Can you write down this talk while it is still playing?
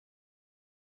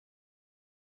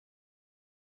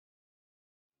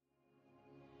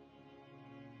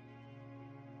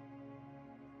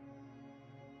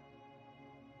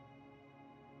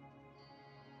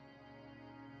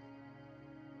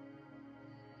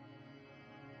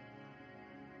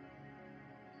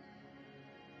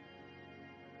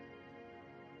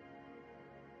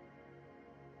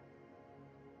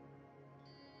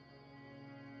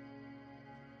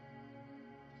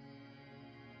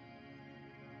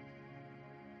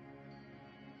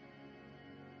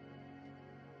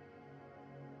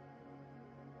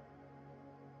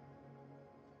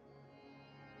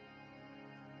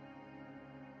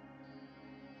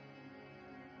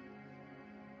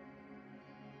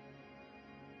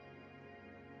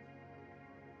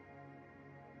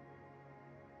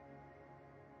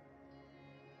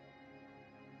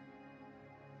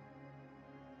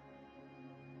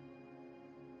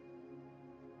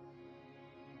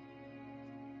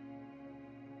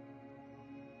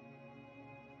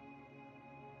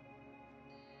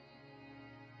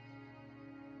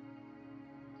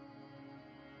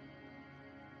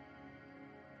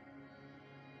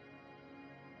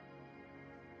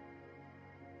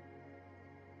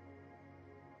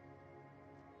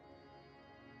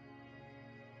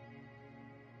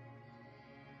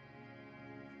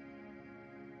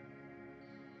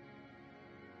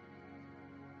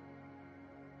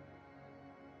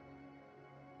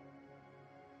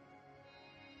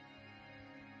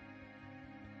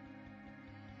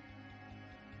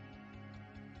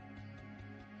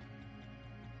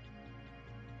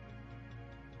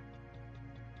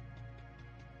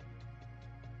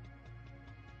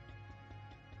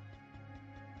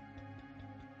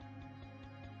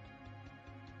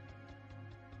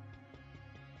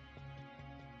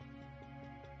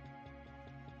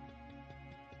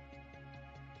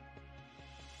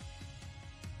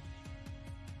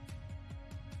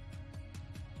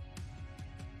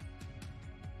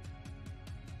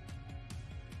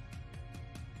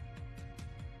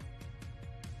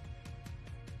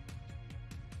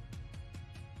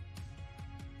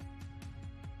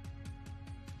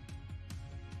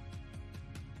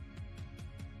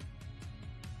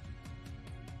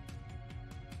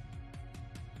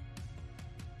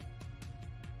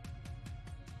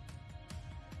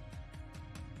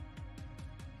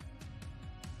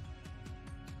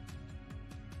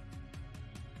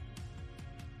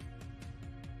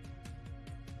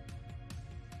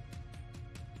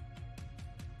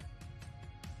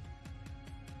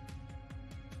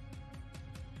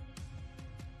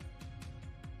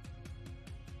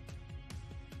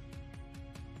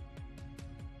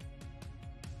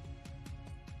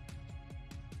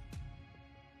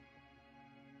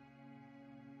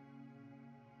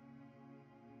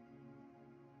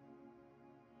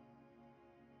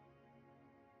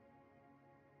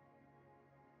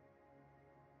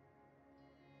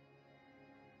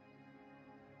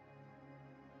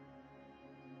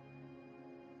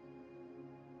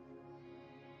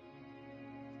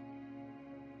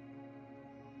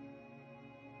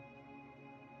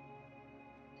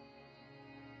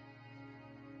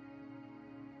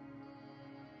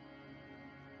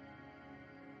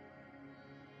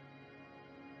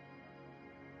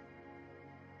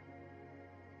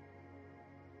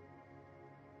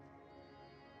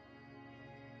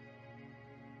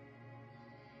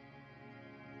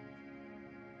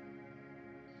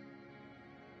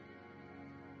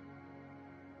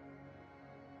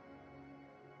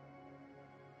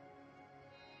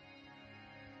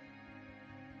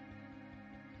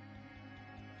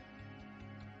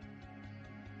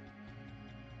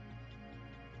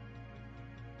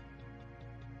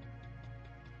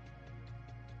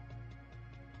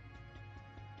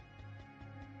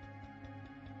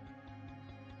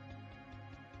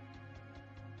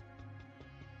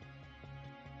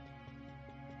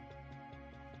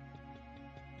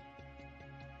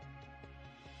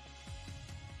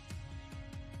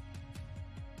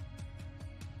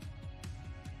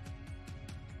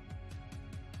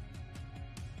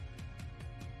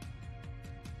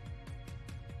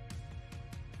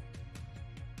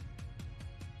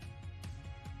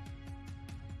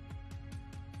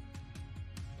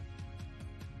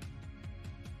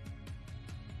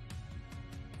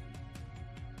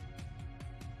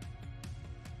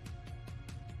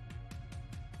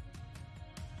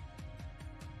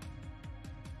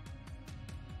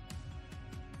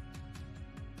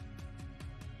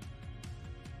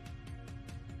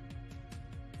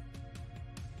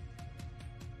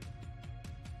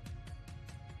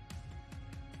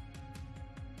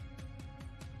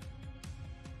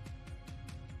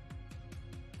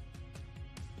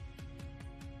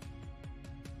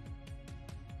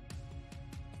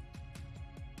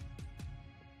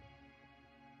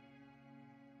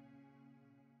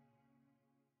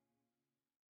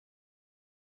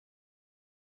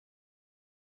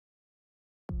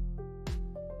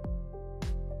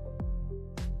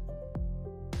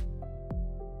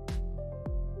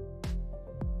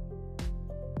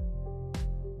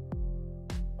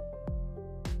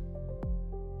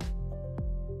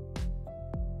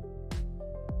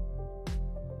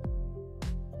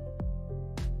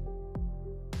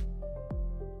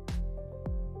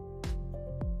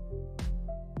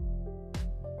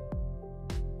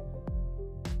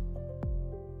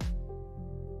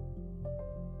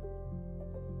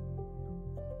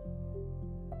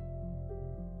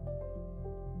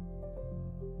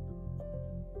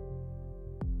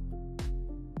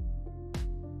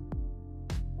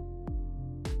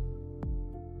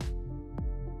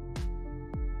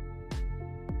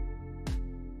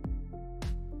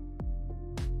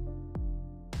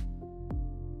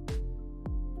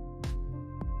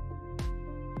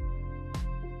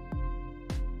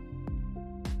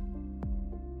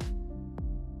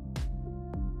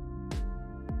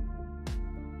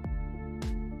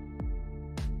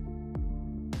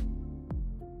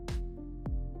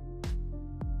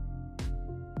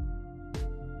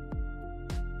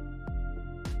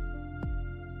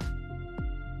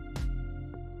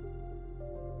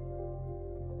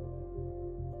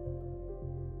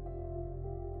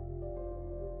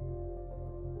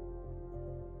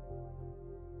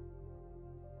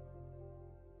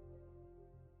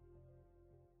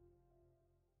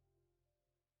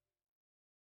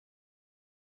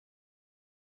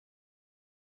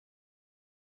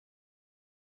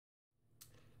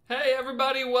Hey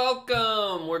everybody,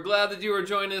 welcome! We're glad that you are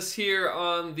joining us here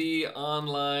on the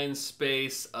online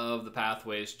space of the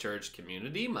Pathways Church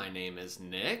community. My name is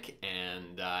Nick,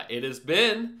 and it has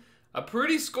been a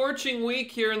pretty scorching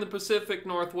week here in the Pacific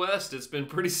Northwest. It's been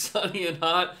pretty sunny and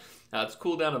hot. It's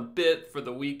cooled down a bit for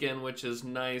the weekend, which is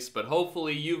nice, but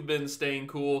hopefully you've been staying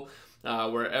cool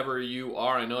wherever you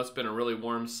are. I know it's been a really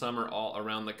warm summer all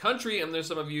around the country, and there's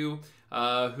some of you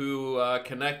who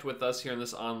connect with us here in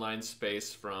this online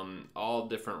space from all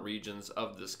different regions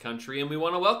of this country, and we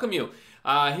want to welcome you.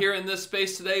 Here in this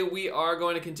space today, we are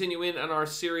going to continue in on our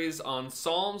series on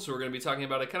Psalms. We're going to be talking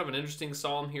about a kind of an interesting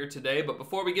psalm here today, but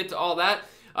before we get to all that,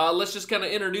 let's just kind of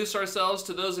introduce ourselves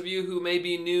to those of you who may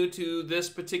be new to this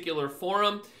particular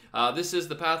forum. This is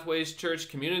the Pathways Church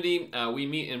community. We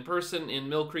meet in person in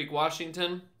Mill Creek,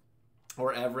 Washington,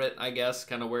 or Everett, I guess,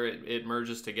 kind of where it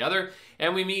merges together.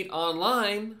 And we meet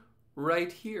online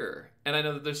right here. And I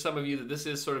know that there's some of you that this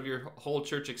is sort of your whole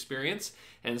church experience,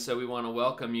 and so we want to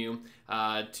welcome you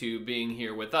to being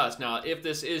here with us. Now, if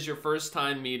this is your first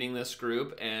time meeting this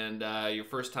group and your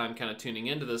first time kind of tuning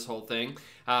into this whole thing,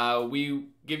 we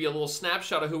give you a little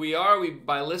snapshot of who we are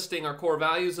by listing our core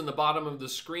values in the bottom of the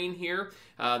screen here.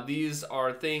 These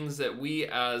are things that we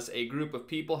as a group of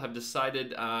people have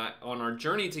decided on our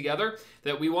journey together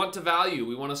that we want to value.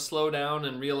 We want to slow down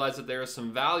and realize that there is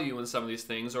some value in some of these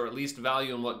things, or at least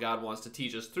value in what God wants to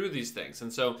teach us through these things.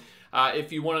 And so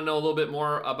if you want to know a little bit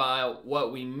more about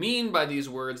what we mean by these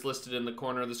words listed in the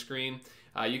corner of the screen,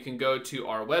 you can go to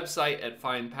our website at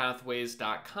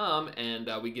findpathways.com, and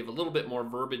we give a little bit more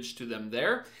verbiage to them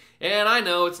there. And I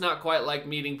know it's not quite like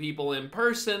meeting people in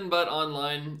person, but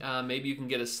online, maybe you can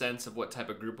get a sense of what type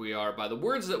of group we are by the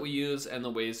words that we use and the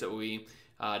ways that we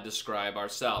describe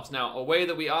ourselves. Now, a way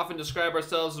that we often describe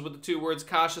ourselves is with the two words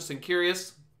cautious and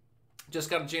curious. Just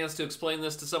got a chance to explain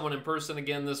this to someone in person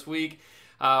again this week.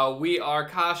 We are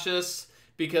cautious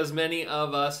because many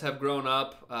of us have grown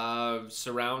up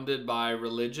surrounded by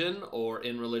religion or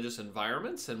in religious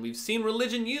environments, and we've seen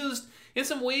religion used in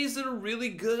some ways that are really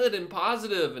good and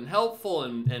positive and helpful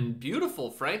and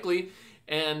beautiful, frankly.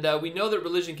 And we know that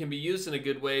religion can be used in a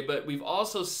good way, but we've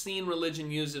also seen religion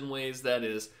used in ways that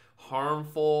is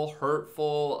harmful,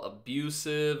 hurtful,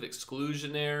 abusive,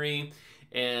 exclusionary,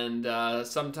 and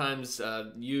sometimes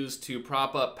used to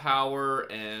prop up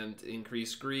power and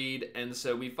increase greed. And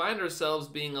so we find ourselves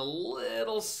being a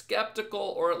little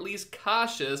skeptical, or at least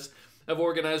cautious, of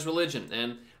organized religion.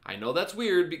 And I know that's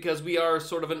weird because we are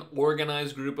sort of an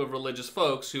organized group of religious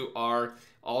folks who are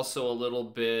also a little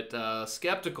bit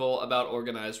skeptical about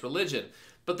organized religion.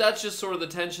 But that's just sort of the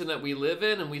tension that we live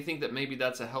in, and we think that maybe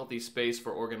that's a healthy space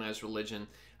for organized religion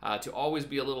to always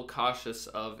be a little cautious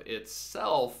of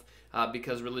itself,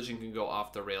 because religion can go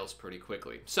off the rails pretty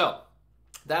quickly. So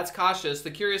that's cautious.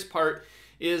 The curious part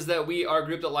is that we are a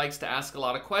group that likes to ask a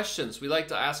lot of questions. We like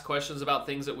to ask questions about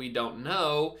things that we don't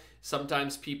know.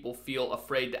 Sometimes people feel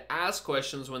afraid to ask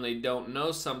questions when they don't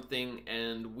know something,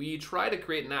 and we try to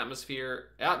create an atmosphere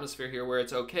here where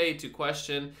it's okay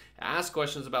to ask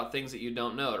questions about things that you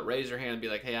don't know. To raise your hand and be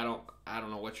like, hey, I don't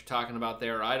know what you're talking about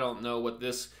there. Or, I don't know what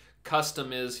this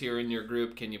custom is here in your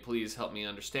group. Can you please help me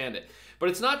understand it? But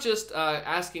it's not just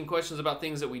asking questions about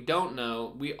things that we don't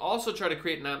know. We also try to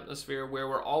create an atmosphere where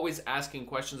we're always asking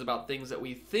questions about things that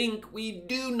we think we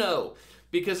do know,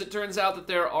 because it turns out that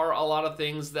there are a lot of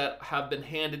things that have been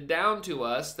handed down to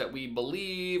us that we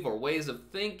believe, or ways of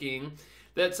thinking,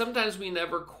 that sometimes we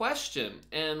never question.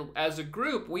 And as a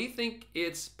group, we think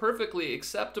it's perfectly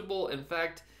acceptable, in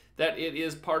fact, that it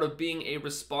is part of being a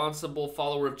responsible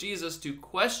follower of Jesus to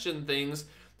question things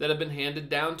that have been handed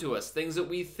down to us, things that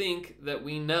we think that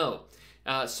we know.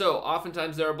 So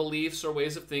oftentimes there are beliefs or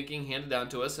ways of thinking handed down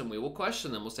to us, and we will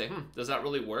question them. We'll say, does that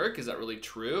really work? Is that really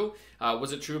true?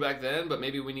 Was it true back then, but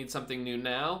maybe we need something new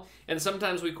now? And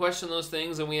sometimes we question those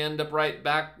things and we end up right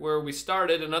back where we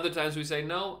started, and other times we say,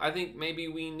 no, I think maybe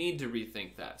we need to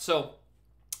rethink that. So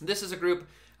this is a group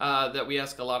that we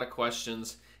ask a lot of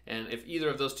questions. And if either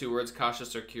of those two words,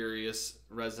 cautious or curious,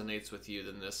 resonates with you,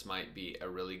 then this might be a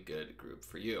really good group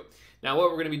for you. Now, what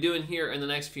we're going to be doing here in the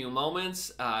next few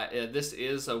moments, this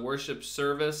is a worship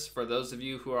service for those of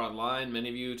you who are online. Many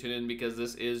of you tune in because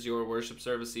this is your worship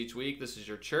service each week. This is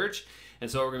your church. And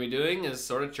so what we're going to be doing is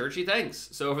sort of churchy things.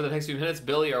 So over the next few minutes,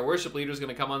 Billy, our worship leader, is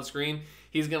going to come on screen.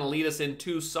 He's going to lead us in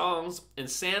two songs, and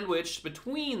sandwiched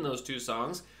between those two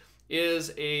songs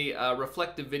is a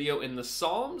reflective video in the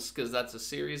Psalms, because that's a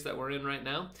series that we're in right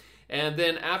now. And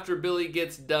then after Billy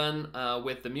gets done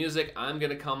with the music, I'm going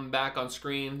to come back on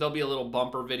screen. There'll be a little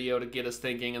bumper video to get us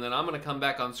thinking, and then I'm going to come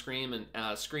back on screen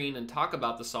and talk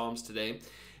about the Psalms today.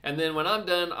 And then when I'm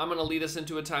done, I'm going to lead us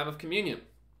into a time of communion.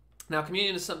 Now,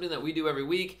 communion is something that we do every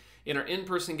week. In our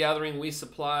in-person gathering, we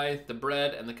supply the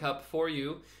bread and the cup for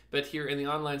you. But here in the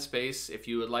online space, if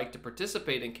you would like to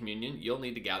participate in communion, you'll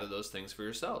need to gather those things for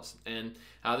yourselves. And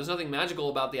there's nothing magical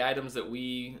about the items that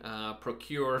we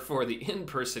procure for the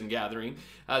in-person gathering.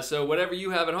 So whatever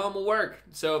you have at home will work.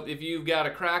 So if you've got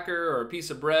a cracker or a piece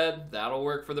of bread, that'll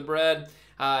work for the bread.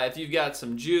 If you've got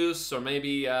some juice or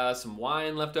maybe some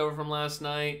wine left over from last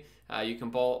night, you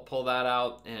can pull that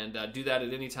out and do that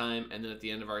at any time. And then at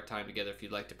the end of our time together, if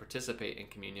you'd like to participate in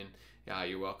communion,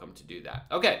 you're welcome to do that.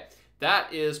 Okay,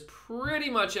 that is pretty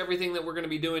much everything that we're going to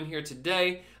be doing here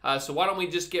today. So why don't we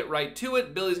just get right to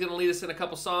it? Billy's going to lead us in a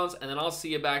couple songs, and then I'll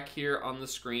see you back here on the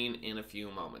screen in a few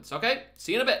moments. Okay,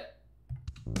 see you in a bit.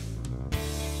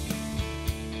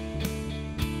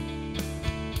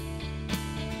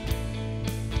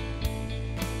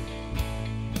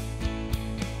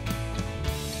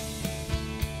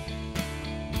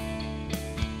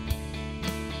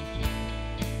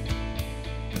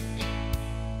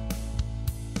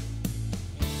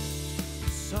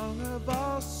 Song of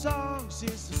all songs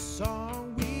is the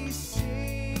song we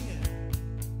sing.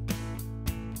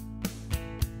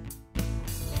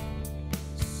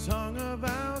 Song of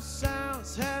our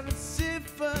sounds having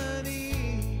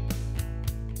symphony.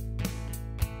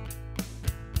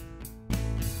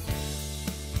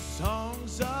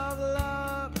 Songs of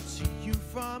love to you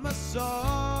from us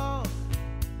all.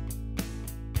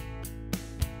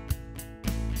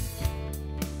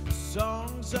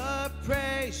 Songs of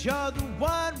praise, you're the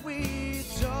one we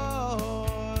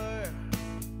adore.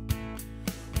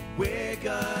 We're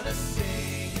gonna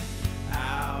sing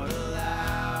out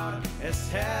loud as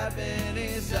heaven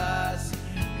is us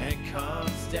and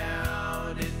comes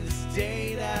down in this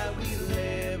day that we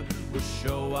live. We'll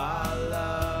show our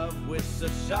love with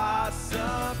such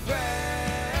awesome praise.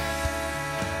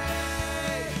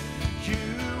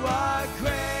 You are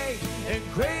great and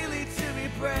greatly to be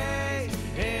praised.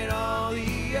 In all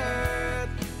the earth,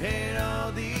 in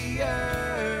all the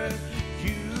earth,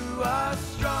 you are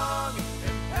strong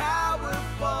and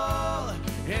powerful.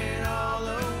 In all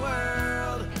the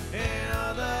world, in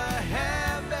all the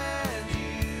heavens,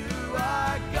 you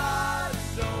are God,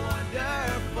 so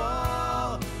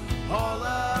wonderful. All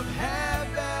of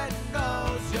heaven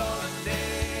knows your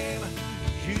name.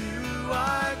 You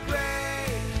are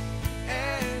great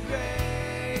and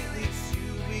greatly to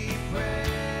be praised.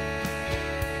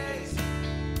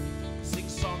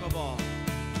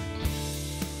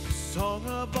 Song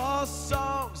of all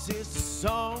songs is the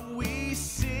song we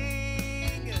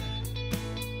sing.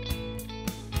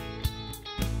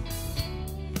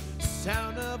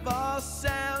 Sound of all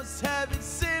sounds having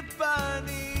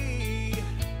symphony.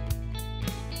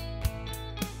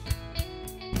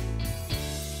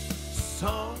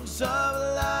 Songs of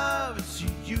love to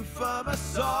you from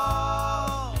us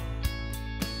all.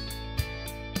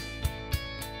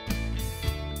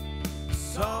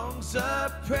 Songs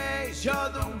of praise, you're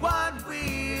the one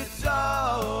we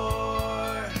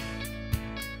adore.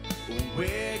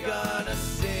 We're gonna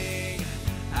sing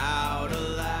out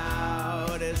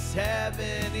loud as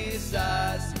heaven is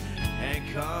us and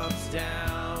comes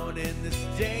down in this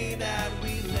day that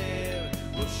we live.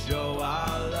 We'll show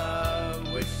our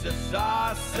love with such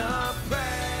awesome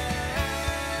praise.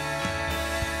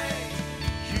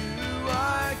 You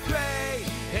are great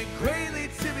and greatly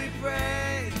to be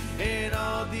praised. In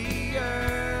all the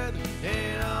earth,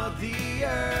 in all the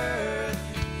earth,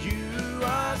 you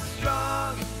are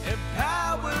strong and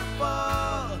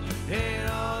powerful. In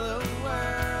all the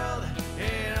world,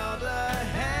 in all the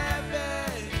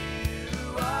heavens,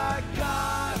 you are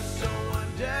God, so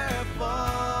wonderful.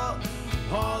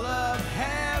 All of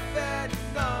heaven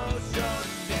knows your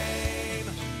name.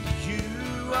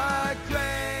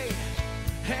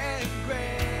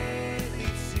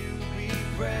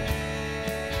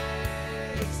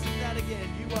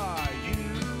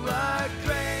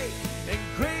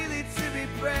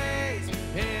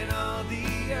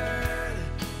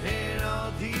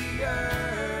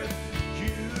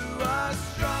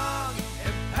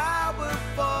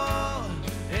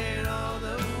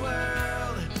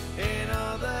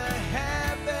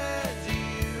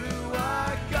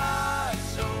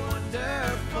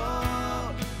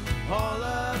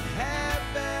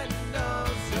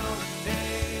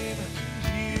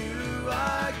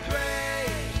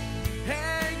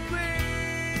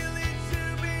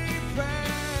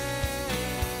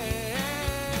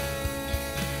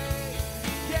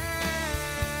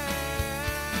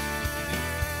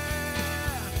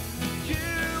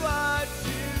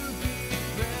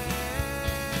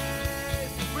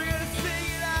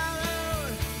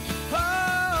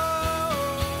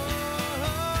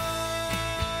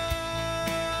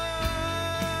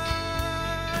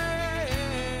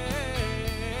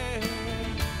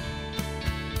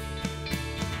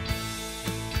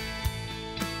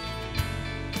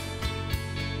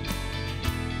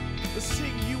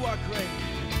 are great.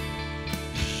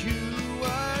 You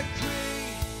are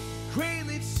great,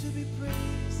 greatly to be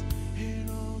praised in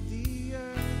all the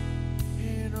earth,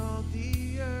 in all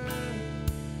the earth.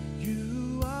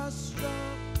 You are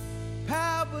strong,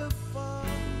 powerful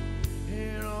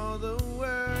in all the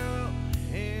world,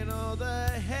 in all the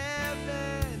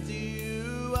heavens.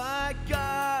 You are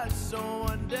God, so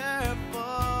wonderful.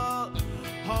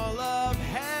 All of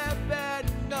heaven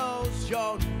knows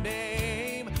your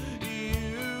name.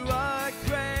 You are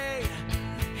great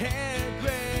and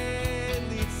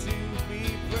greatly to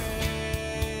be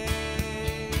praised.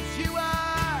 You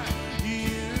are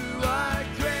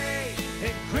great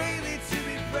and greatly to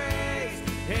be praised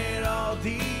in all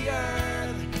the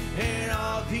earth, in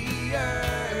all the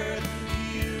earth.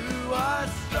 You are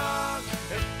strong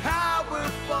and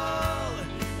powerful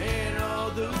in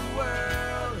all the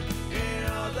world, in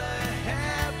all the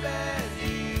heavens.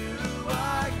 You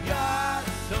are God,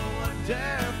 so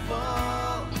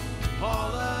wonderful.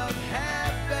 All of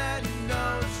heaven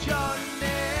knows your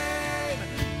name.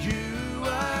 You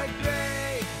are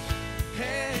great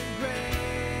and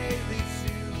greatly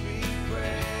to be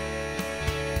praised.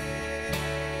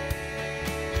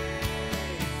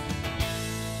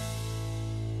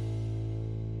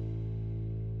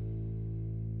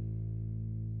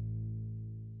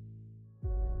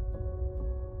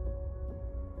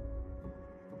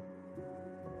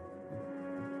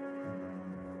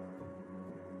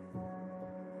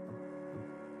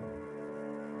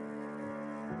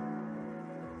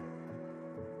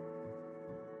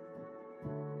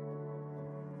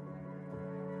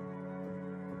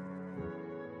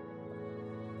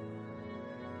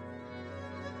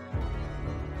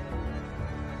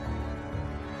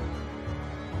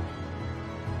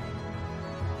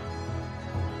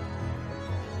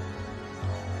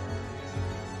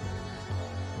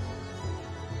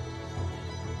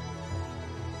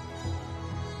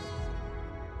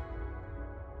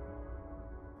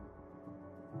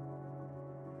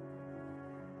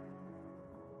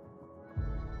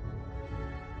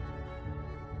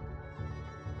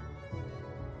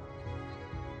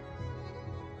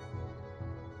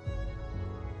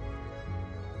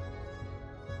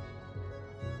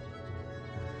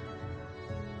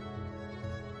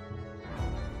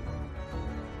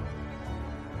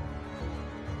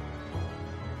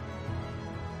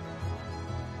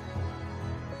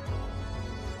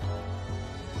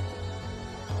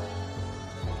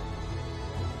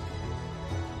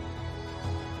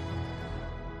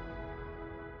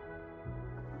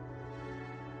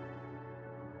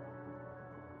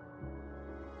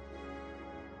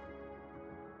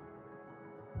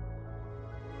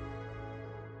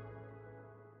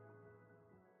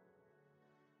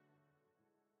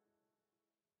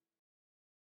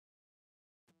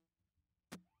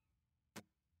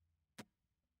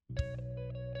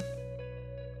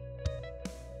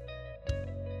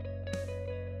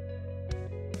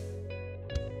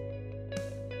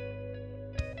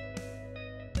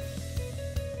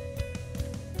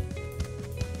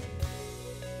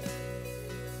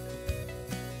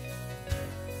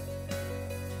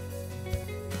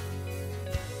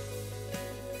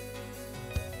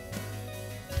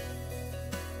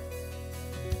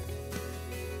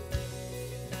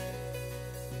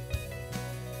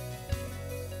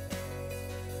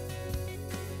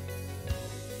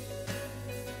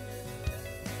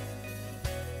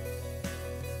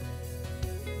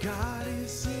 God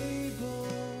is able,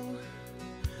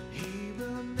 He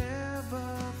will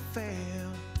never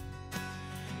fail.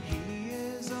 He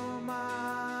is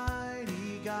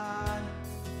Almighty God,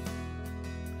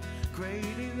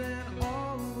 greater than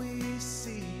all we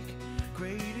seek,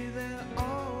 greater than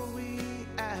all we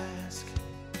ask.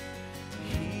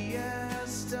 He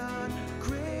has done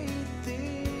great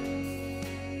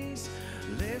things,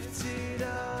 lifted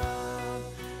up,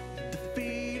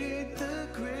 defeated the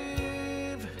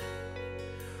grave,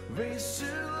 raised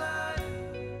to life.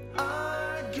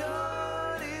 Our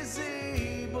God is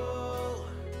able.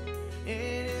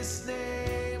 In His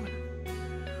name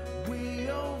we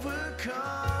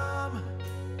overcome.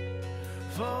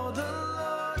 For the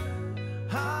Lord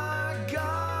our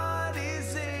God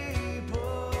is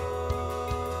able.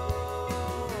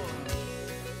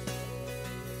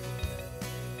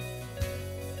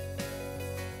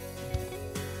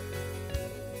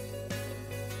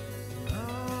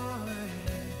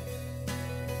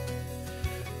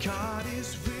 God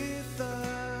is with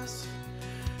us.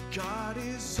 God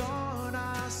is on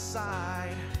our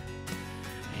side.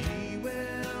 He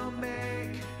will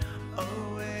make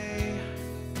a way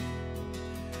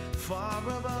far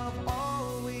above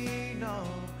all we know,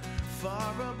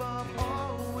 far above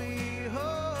all we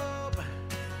hope.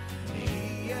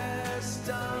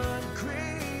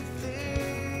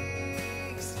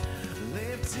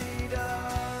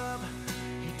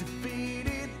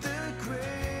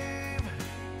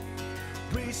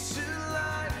 raised to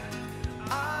life.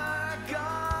 Our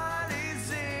God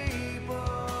is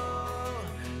able.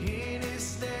 In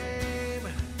His name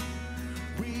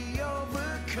we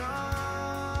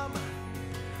overcome.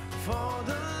 For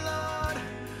the Lord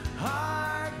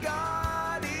our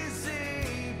God is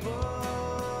able.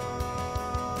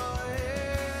 Yeah,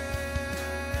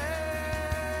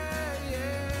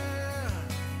 yeah.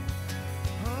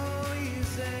 Oh,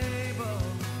 He's able.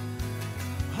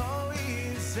 Oh, He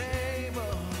is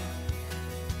able.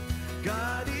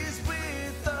 God is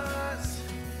with us.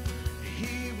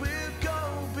 He will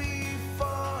go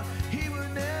before. He will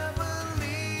never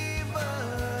leave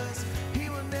us. He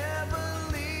will never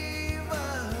leave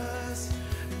us.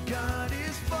 God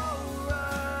is for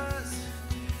us.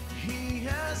 He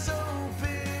has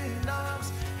opened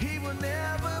arms. He will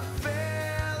never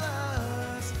fail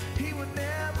us. He will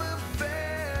never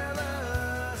fail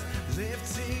us.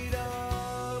 Lift it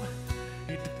up.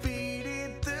 He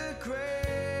defeated the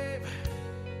grave.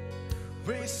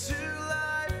 Raised to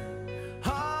life.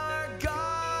 Our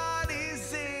God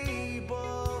is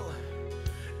able.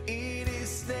 In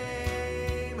His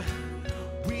name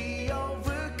we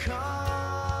overcome.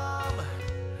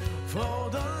 For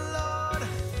the Lord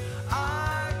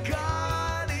our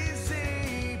God is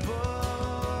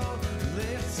able.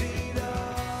 Lift it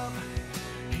up.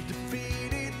 He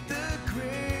defeated the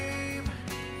grave.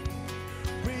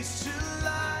 Raised to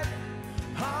life.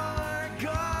 Our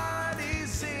God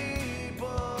is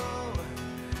able.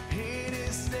 In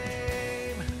His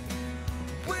name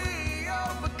we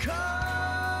overcome.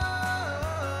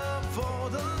 For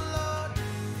the Lord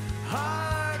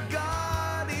our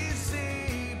God is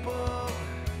able.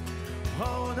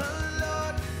 Oh, the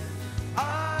Lord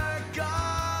our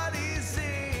God is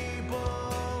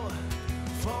able.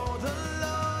 For the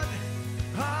Lord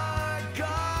our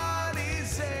God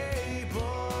is able.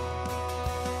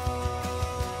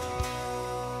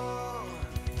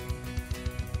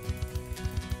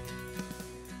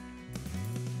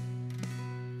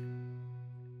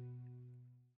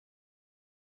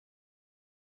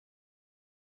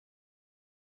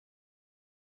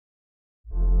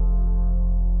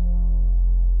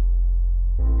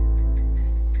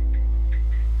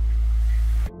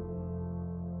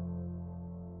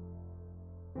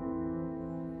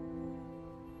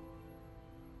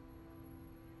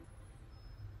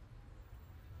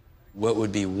 What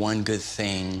would be one good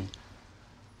thing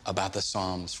about the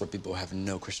Psalms for people who have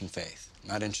no Christian faith?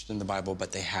 Not interested in the Bible,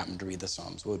 but they happen to read the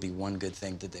Psalms. What would be one good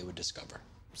thing that they would discover?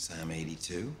 Psalm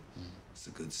 82. It's a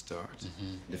good start.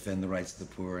 Defend the rights of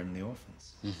the poor and the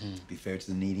orphans. Be fair to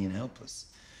the needy and helpless.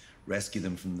 Rescue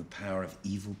them from the power of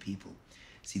evil people.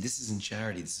 See, this isn't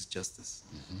charity, this is justice.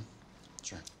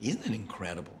 Sure. Isn't it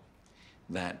incredible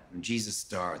that Jesus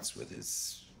starts with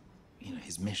his,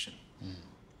 his mission?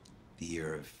 The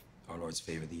year of our Lord's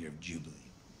favor, the year of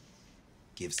Jubilee.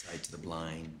 Give sight to the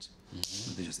blind.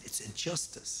 It's a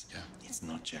justice. Yeah. It's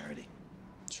not charity.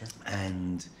 Sure.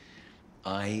 And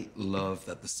I love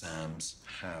that the Psalms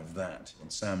have that. In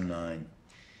Psalm 9,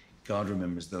 God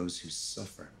remembers those who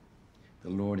suffer. The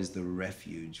Lord is the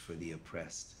refuge for the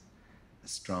oppressed, a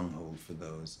stronghold for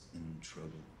those in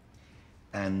trouble.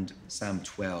 And Psalm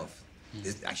 12,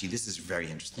 this is very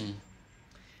interesting.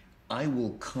 I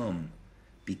will come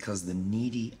because the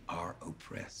needy are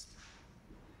oppressed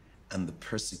and the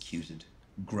persecuted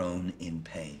groan in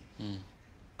pain.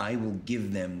 I will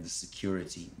give them the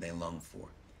security they long for.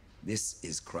 This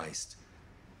is Christ.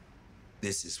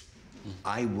 This is,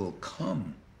 I will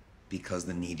come because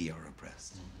the needy are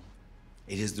oppressed.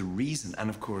 It is the reason, and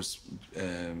of course,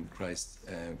 Christ,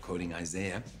 quoting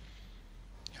Isaiah,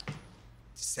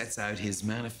 sets out his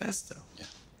manifesto. Yeah.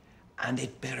 And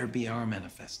it better be our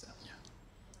manifesto. Yeah.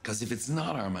 Because if it's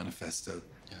not our manifesto,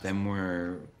 then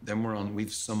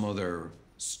we've some other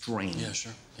strain. Yeah,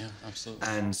 sure. Yeah, absolutely.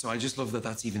 And so I just love that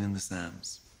that's even in the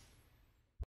Psalms.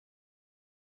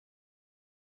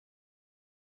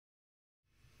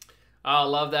 I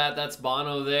love that. That's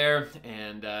Bono there.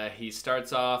 And he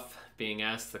starts off being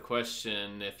asked the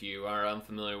question, if you are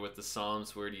unfamiliar with the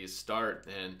Psalms, where do you start?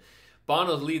 And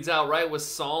Bono leads out right with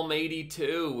Psalm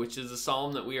 82, which is a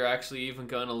psalm that we are actually even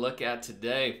going to look at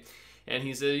today. And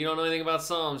he said, you don't know anything about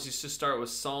Psalms, you should start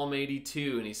with Psalm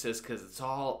 82. And he says, because it's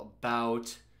all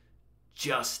about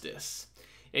justice.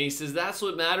 And he says, that's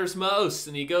what matters most.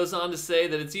 And he goes on to say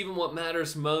that it's even what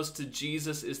matters most to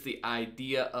Jesus is the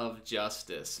idea of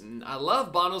justice. And I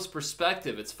love Bono's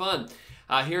perspective. It's fun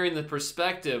hearing the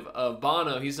perspective of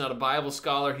Bono. He's not a Bible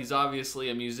scholar. He's obviously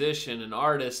a musician, an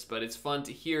artist, but it's fun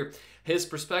to hear his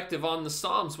perspective on the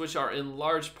Psalms, which are in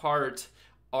large part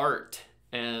art.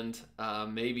 and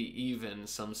maybe even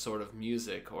some sort of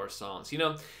music or songs. You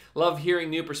know, love hearing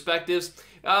new perspectives.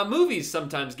 Movies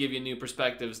sometimes give you new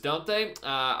perspectives, don't they?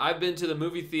 I've been to the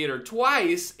movie theater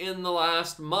twice in the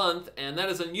last month, and that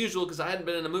is unusual because I hadn't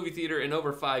been in a movie theater in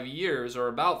over 5 years, or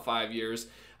about 5 years.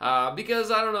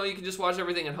 Because, I don't know, you can just watch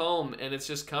everything at home and it's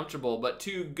just comfortable. But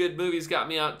 2 good movies got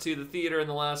me out to the theater in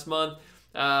the last month.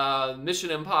 Mission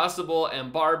Impossible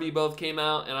and Barbie both came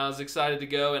out, and I was excited to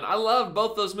go. And I loved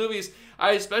both those movies.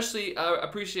 I especially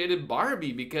appreciated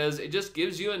Barbie because it just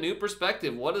gives you a new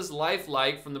perspective. What is life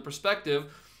like from the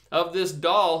perspective of this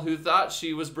doll who thought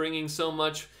she was bringing so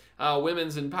much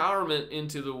women's empowerment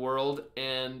into the world,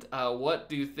 and what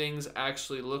do things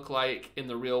actually look like in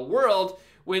the real world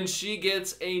when she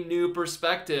gets a new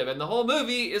perspective? And the whole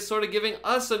movie is sort of giving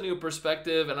us a new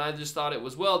perspective, and I just thought it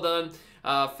was well done.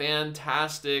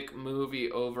 Fantastic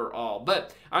movie overall.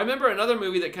 But I remember another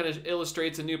movie that kind of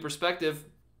illustrates a new perspective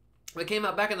that came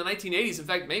out back in the 1980s. In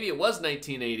fact, maybe it was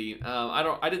 1980.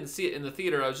 I didn't see it in the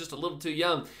theater. I was just a little too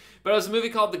young. But it was a movie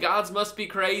called The Gods Must Be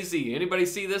Crazy. Anybody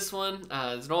see this one?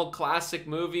 It's an old classic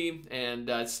movie, and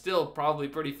it's still probably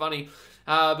pretty funny.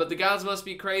 But The Gods Must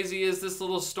Be Crazy is this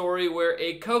little story where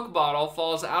a Coke bottle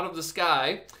falls out of the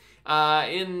sky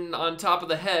on top of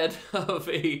the head of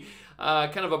a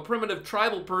kind of a primitive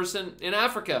tribal person in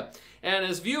Africa. And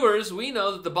as viewers, we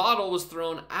know that the bottle was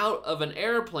thrown out of an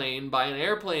airplane by an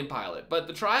airplane pilot. But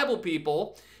the tribal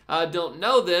people don't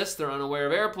know this. They're unaware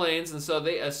of airplanes, and so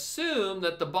they assume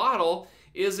that the bottle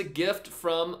is a gift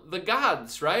from the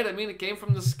gods, right? I mean, it came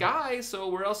from the sky, so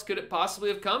where else could it possibly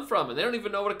have come from? And they don't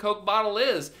even know what a Coke bottle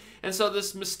is. And so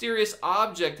this mysterious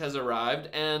object has arrived,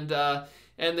 and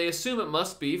they assume it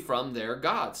must be from their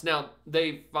gods. Now,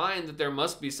 they find that there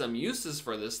must be some uses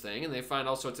for this thing, and they find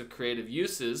all sorts of creative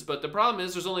uses, but the problem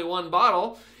is there's only one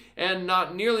bottle, and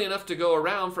not nearly enough to go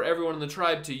around for everyone in the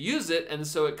tribe to use it, and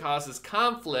so it causes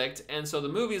conflict. And so the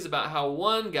movie is about how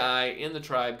one guy in the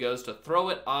tribe goes to throw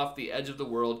it off the edge of the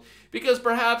world because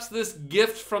perhaps this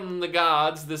gift from the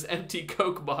gods, this empty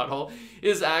Coke bottle,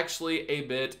 is actually a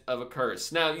bit of a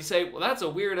curse. Now, you say, well, that's a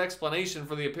weird explanation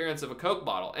for the appearance of a Coke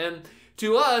bottle, and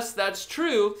to us, that's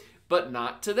true, but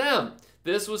not to them.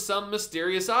 This was some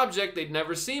mysterious object they'd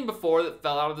never seen before that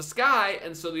fell out of the sky,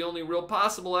 and so the only real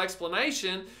possible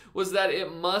explanation was that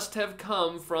it must have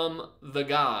come from the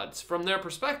gods. From their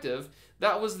perspective,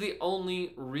 that was the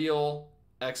only real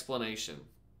explanation.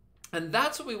 And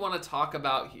that's what we want to talk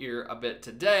about here a bit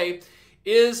today,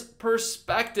 is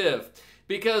perspective.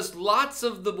 Because lots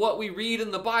of what we read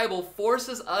in the Bible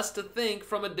forces us to think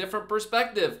from a different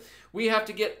perspective. We have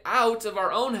to get out of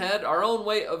our own head, our own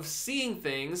way of seeing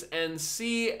things, and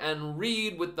see and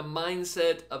read with the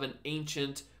mindset of an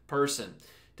ancient person.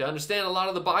 To understand a lot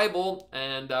of the Bible,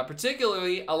 and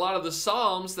particularly a lot of the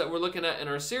Psalms that we're looking at in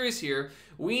our series here,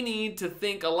 we need to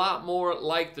think a lot more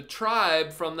like the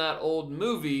tribe from that old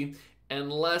movie and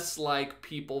less like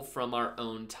people from our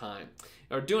own time.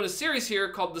 We're doing a series here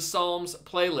called the Psalms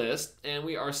Playlist, and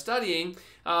we are studying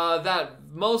that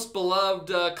most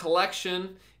beloved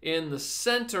collection in the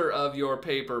center of your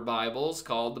paper Bibles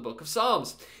called the Book of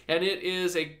Psalms. And it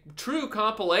is a true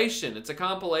compilation. It's a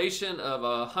compilation of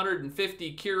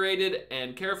 150 curated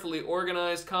and carefully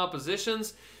organized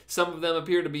compositions. Some of them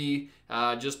appear to be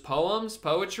just poems,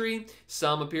 poetry.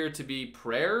 Some appear to be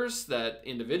prayers that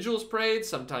individuals prayed.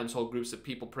 Sometimes whole groups of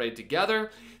people prayed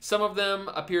together. Some of them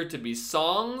appear to be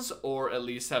songs, or at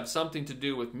least have something to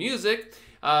do with music.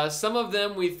 Some of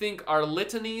them we think are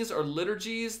litanies or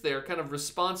liturgies. They're kind of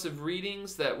responsive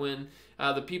readings that when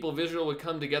the people of Israel would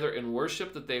come together in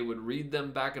worship, that they would read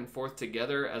them back and forth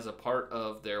together as a part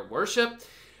of their worship.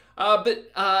 But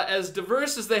as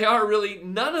diverse as they are, really,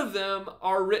 none of them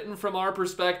are written from our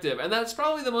perspective. And that's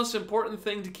probably the most important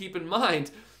thing to keep in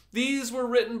mind. These were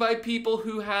written by people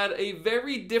who had a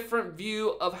very different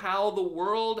view of how the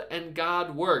world and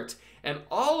God worked. And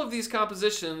all of these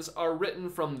compositions are written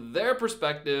from their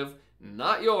perspective,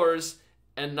 not yours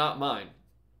and not mine.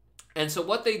 And so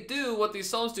what these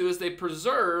Psalms do is they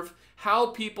preserve how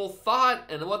people thought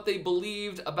and what they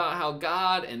believed about how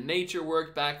God and nature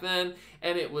worked back then,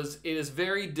 and it is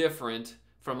very different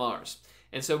from ours.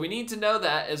 And so we need to know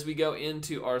that as we go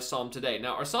into our psalm today.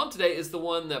 Now, our psalm today is the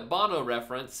one that Bono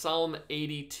referenced, Psalm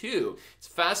 82. It's a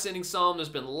fascinating psalm. There's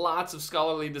been lots of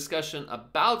scholarly discussion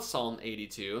about Psalm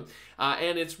 82.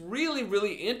 And it's really,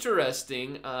 really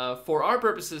interesting for our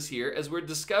purposes here as we're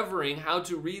discovering how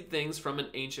to read things from an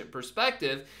ancient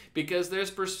perspective, because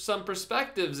there's some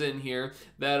perspectives in here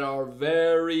that are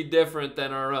very different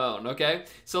than our own, okay?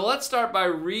 So let's start by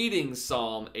reading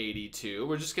Psalm 82.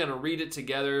 We're just going to read it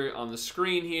together on the screen.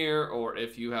 screen here, or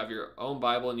if you have your own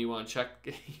Bible and you want to check,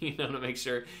 to make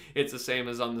sure it's the same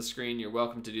as on the screen, you're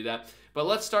welcome to do that. But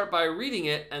let's start by reading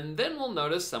it, and then we'll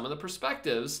notice some of the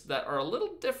perspectives that are a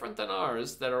little different than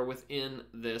ours that are within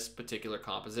this particular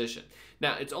composition.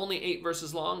 Now, it's only 8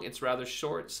 verses long. It's rather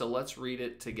short, so let's read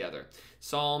it together.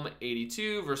 Psalm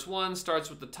 82, verse 1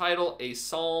 starts with the title, A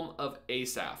Psalm of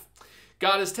Asaph.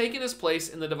 God has taken his place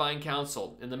in the divine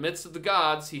council. In the midst of the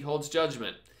gods, he holds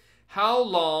judgment. How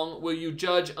long will you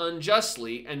judge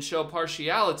unjustly and show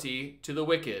partiality to the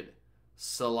wicked?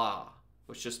 Selah,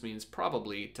 which just means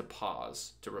probably to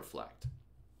pause, to reflect.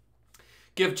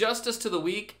 Give justice to the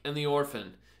weak and the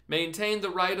orphan. Maintain the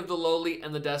right of the lowly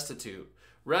and the destitute.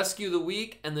 Rescue the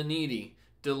weak and the needy.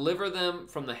 Deliver them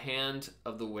from the hand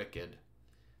of the wicked.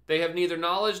 They have neither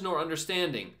knowledge nor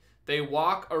understanding. They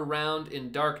walk around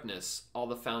in darkness. All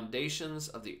the foundations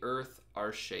of the earth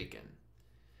are shaken.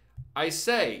 I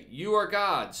say, you are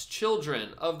gods, children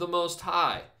of the Most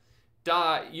High.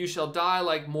 You shall die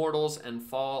like mortals and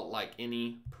fall like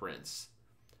any prince.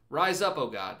 Rise up, O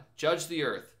God, judge the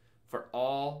earth, for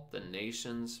all the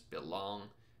nations belong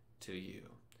to you.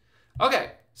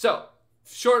 Okay, so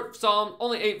short psalm,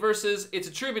 only 8 verses. It's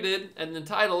attributed and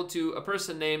entitled to a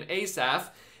person named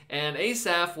Asaph. And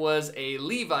Asaph was a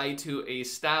Levite who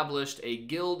established a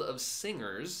guild of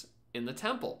singers in the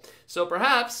temple. So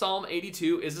perhaps Psalm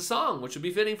 82 is a song, which would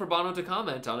be fitting for Bono to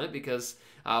comment on it because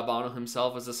Bono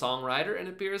himself is a songwriter, and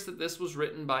it appears that this was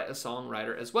written by a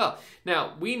songwriter as well.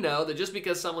 Now, we know that just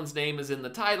because someone's name is in the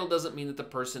title doesn't mean that the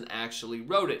person actually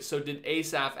wrote it. So did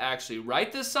Asaph actually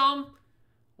write this psalm?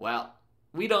 Well,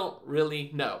 we don't really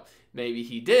know. Maybe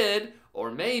he did,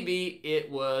 or maybe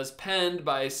it was penned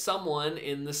by someone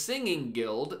in the singing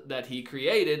guild that he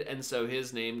created, and so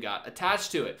his name got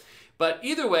attached to it. But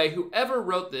either way, whoever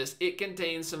wrote this, it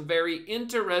contains some very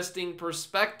interesting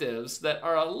perspectives that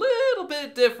are a little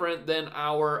bit different than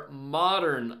our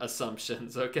modern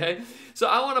assumptions, okay? So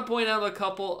I want to point out a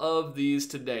couple of these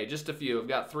today, just a few. I've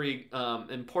got 3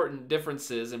 important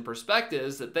differences in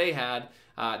perspectives that they had,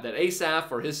 that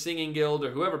Asaph or his singing guild or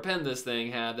whoever penned this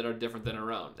thing had that are different than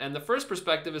our own. And the first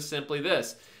perspective is simply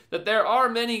this, that there are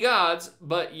many gods,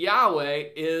 but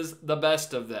Yahweh is the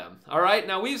best of them. All right,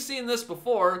 now we've seen this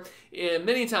before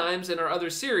many times in our other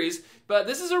series, but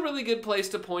this is a really good place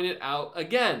to point it out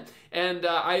again. And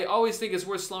I always think it's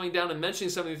worth slowing down and mentioning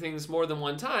some of these things more than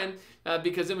one time,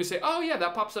 because then we say, oh yeah,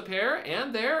 that pops up here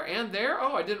and there and there.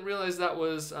 Oh, I didn't realize that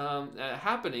was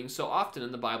happening so often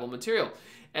in the Bible material.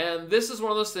 And this is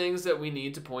one of those things that we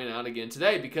need to point out again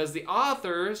today, because the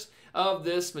authors of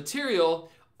this material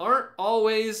aren't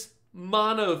always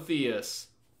monotheists.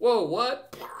 Whoa,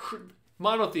 what?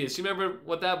 Monotheists. You remember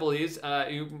what that believes?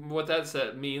 What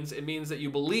that means? It means that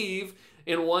you believe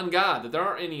in one God, that there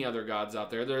aren't any other gods out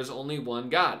there. There's only one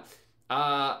God.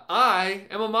 I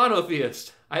am a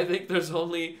monotheist. I think there's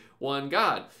only one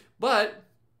God. But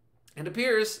it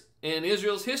appears in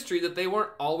Israel's history that they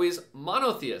weren't always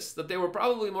monotheists, that they were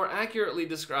probably more accurately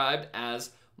described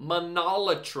as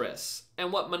monolatrous.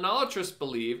 And what monolatrists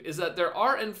believe is that there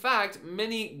are in fact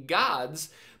many gods,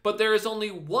 but there is only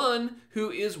one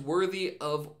who is worthy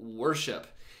of worship.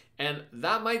 And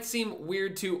that might seem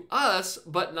weird to us,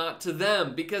 but not to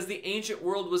them, because the ancient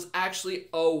world was actually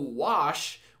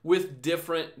awash with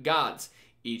different gods.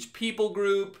 Each people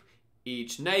group,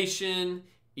 each nation,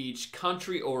 each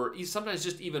country, or sometimes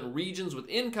just even regions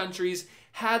within countries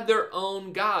had their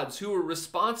own gods who were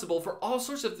responsible for all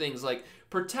sorts of things like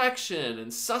protection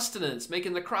and sustenance,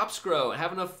 making the crops grow and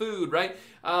have enough food, right?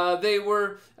 They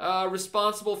were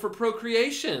responsible for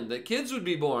procreation, that kids would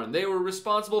be born. They were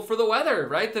responsible for the weather,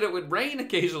 right? That it would rain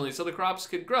occasionally so the crops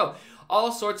could grow.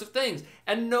 All sorts of things.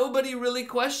 And nobody really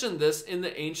questioned this in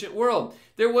the ancient world.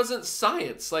 There wasn't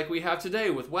science like we have today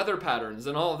with weather patterns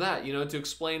and all of that, to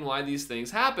explain why these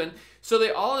things happen. So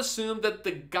they all assumed that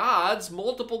the gods,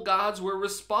 multiple gods, were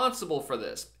responsible for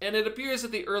this. And it appears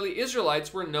that the early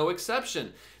Israelites were no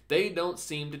exception. They don't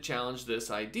seem to challenge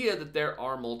this idea that there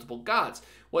are multiple gods.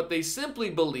 What they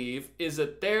simply believe is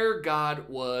that their God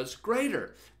was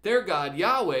greater. Their God,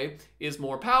 Yahweh, is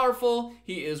more powerful,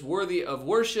 he is worthy of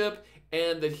worship,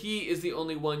 and that he is the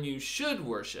only one you should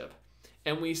worship.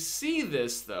 And we see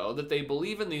this, though, that they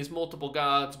believe in these multiple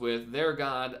gods, with their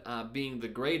God being the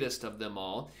greatest of them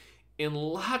all, in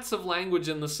lots of language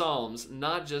in the Psalms,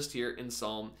 not just here in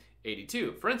Psalm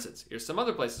 82. For instance, here's some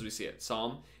other places we see it.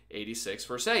 Psalm 86,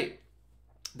 verse 8.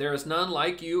 There is none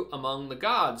like you among the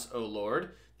gods, O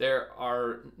Lord.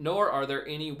 Nor are there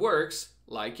any works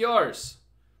like yours.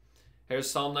 Here's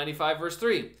Psalm 95, verse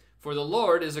 3. For the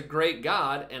Lord is a great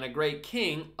God and a great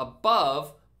King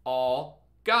above all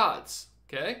gods.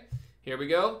 Okay? Here we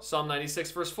go. Psalm 96,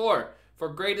 verse 4. For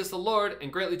great is the Lord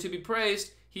and greatly to be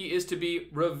praised. He is to be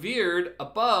revered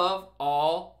above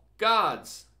all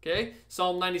gods. Okay?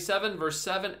 Psalm 97, verse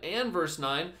 7 and verse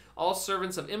 9. All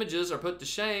servants of images are put to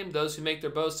shame, those who make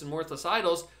their boast in worthless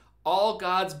idols. All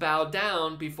gods bow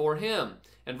down before him.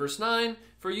 And verse 9,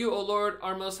 for you, O Lord,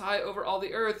 are most high over all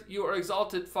the earth. You are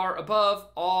exalted far above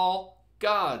all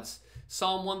gods.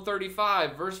 Psalm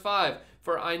 135, verse 5,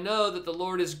 for I know that the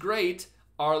Lord is great.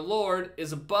 Our Lord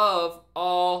is above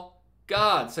all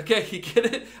gods. Okay, you get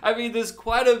it? I mean, there's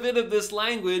quite a bit of this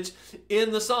language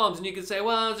in the Psalms. And you can say,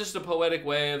 well, it's just a poetic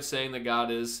way of saying that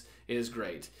God is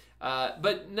great.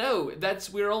 But no,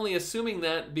 we're only assuming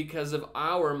that because of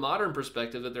our modern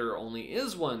perspective that there only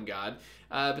is one God.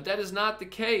 But that is not the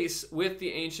case with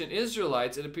the ancient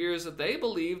Israelites. It appears that they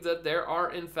believe that there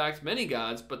are in fact many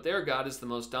gods, but their God is the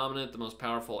most dominant, the most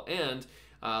powerful, and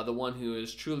the one who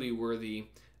is truly worthy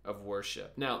of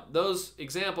worship. Now, those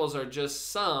examples are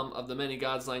just some of the many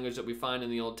gods language that we find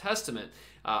in the Old Testament.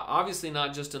 Obviously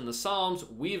not just in the Psalms,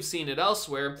 we've seen it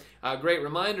elsewhere. A great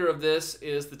reminder of this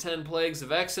is the 10 plagues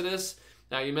of Exodus.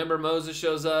 Now, you remember Moses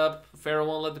shows up, Pharaoh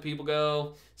won't let the people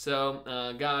go,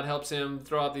 so God helps him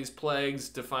throw out these plagues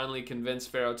to finally convince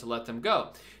Pharaoh to let them go.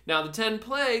 Now, the 10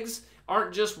 plagues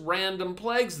aren't just random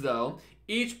plagues, though.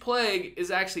 Each plague is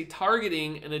actually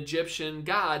targeting an Egyptian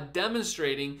god,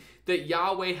 demonstrating that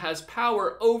Yahweh has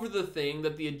power over the thing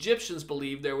that the Egyptians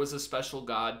believed there was a special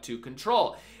god to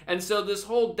control. And so this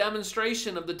whole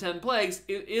demonstration of the 10 plagues,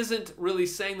 it isn't really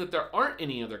saying that there aren't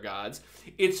any other gods.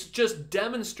 It's just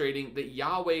demonstrating that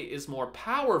Yahweh is more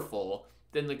powerful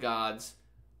than the gods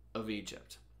of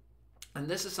Egypt. And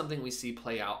this is something we see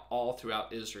play out all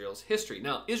throughout Israel's history.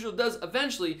 Now, Israel does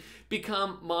eventually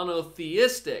become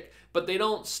monotheistic, but they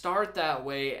don't start that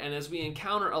way. And as we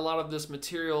encounter a lot of this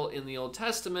material in the Old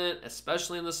Testament,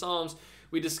 especially in the Psalms,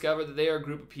 we discover that they are a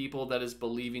group of people that is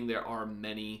believing there are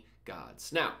many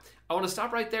gods. Now, I want to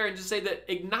stop right there and just say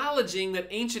that acknowledging that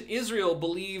ancient Israel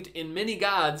believed in many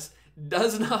gods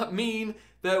does not mean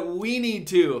that we need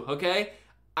to, okay?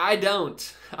 I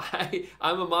don't.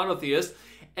 I'm a monotheist.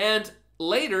 And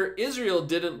later, Israel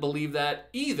didn't believe that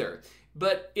either.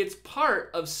 But it's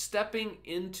part of stepping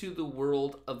into the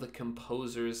world of the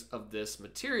composers of this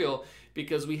material,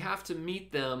 because we have to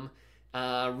meet them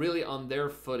really on their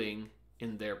footing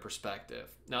in their perspective.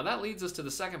 Now, that leads us to the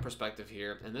second perspective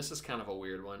here, and this is kind of a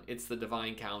weird one. It's the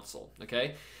divine council,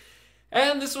 okay?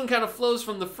 And this one kind of flows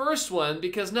from the first one,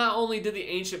 because not only did the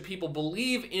ancient people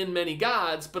believe in many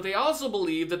gods, but they also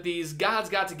believed that these gods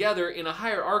got together in a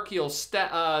hierarchical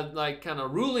kind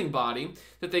of ruling body,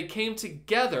 that they came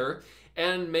together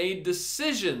and made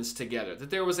decisions together, that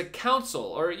there was a council,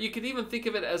 or you could even think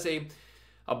of it as a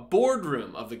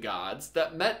boardroom of the gods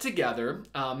that met together,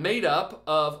 made up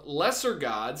of lesser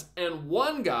gods and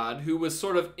one god who was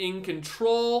sort of in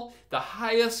control, the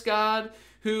highest god,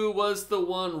 who was the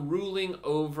one ruling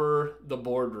over the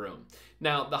boardroom.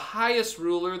 Now, the highest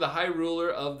ruler, the high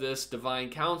ruler of this divine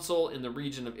council in the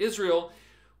region of Israel,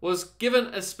 was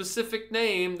given a specific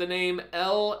name, the name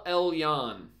El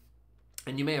Elyon.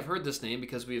 And you may have heard this name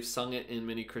because we have sung it in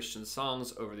many Christian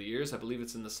songs over the years. I believe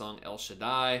it's in the song El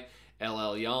Shaddai. El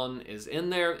Elyon is in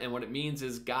there, and what it means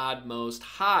is God Most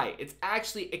High. It's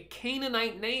actually a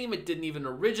Canaanite name. It didn't even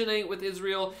originate with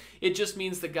Israel. It just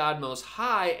means the God Most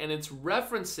High, and it's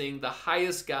referencing the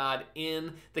highest God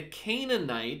in the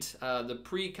Canaanite, the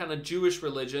pre-kind of Jewish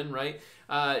religion, right?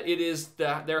 It is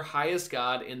their highest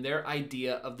God in their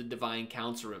idea of the divine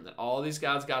council room, that all these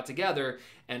gods got together,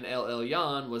 and El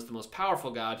Elyon was the most powerful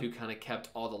God who kind of kept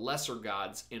all the lesser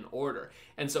gods in order.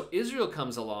 And so Israel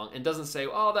comes along and doesn't say,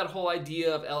 oh, that whole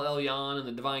idea of El Elyon and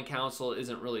the divine council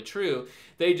isn't really true.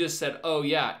 They just said, oh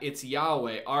yeah, it's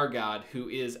Yahweh, our God, who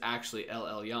is actually El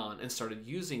Elyon, and started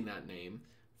using that name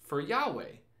for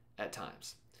Yahweh at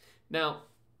times. Now,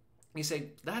 you say,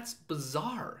 that's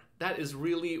bizarre. That is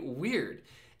really weird.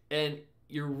 And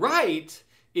you're right,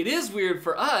 it is weird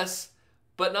for us,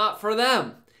 but not for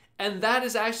them. And that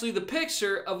is actually the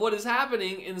picture of what is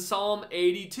happening in Psalm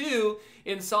 82.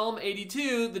 In Psalm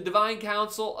 82, the divine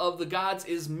council of the gods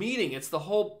is meeting. It's the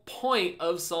whole point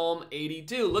of Psalm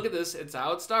 82. Look at this. It's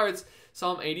how it starts.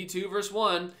 Psalm 82, verse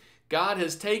 1. God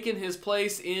has taken his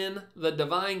place in the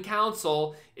divine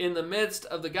council in the midst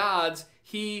of the gods.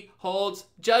 He holds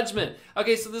judgment.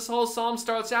 Okay, so this whole psalm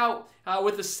starts out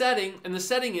with a setting, and the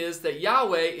setting is that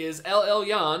Yahweh is El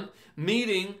Elyon,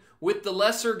 meeting with the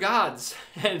lesser gods.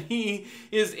 And he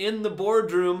is in the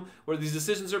boardroom where these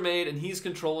decisions are made, and he's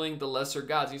controlling the lesser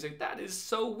gods. He's like, that is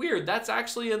so weird. That's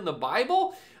actually in the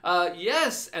Bible?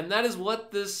 Yes, and that is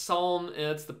what this psalm,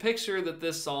 it's the picture that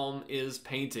this psalm is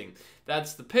painting.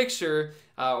 That's the picture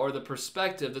or the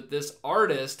perspective that this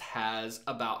artist has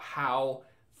about how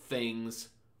things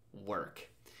work.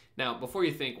 Now, before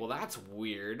you think, well, that's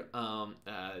weird,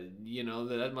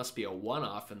 that must be a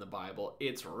one-off in the Bible,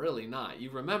 it's really not. You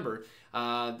remember,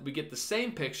 we get the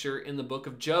same picture in the book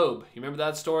of Job. You remember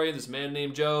that story? This man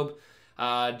named Job.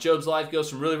 Job's life goes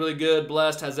from really, really good,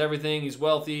 blessed, has everything, he's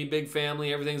wealthy, big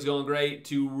family, everything's going great,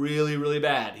 to really, really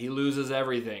bad. He loses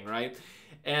everything, right?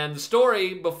 And the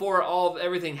story, before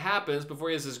everything happens, before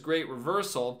he has this great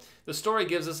reversal, the story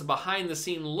gives us a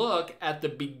behind-the-scene look at the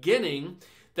beginning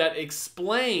that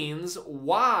explains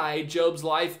why Job's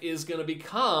life is going to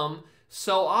become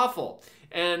so awful.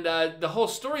 And the whole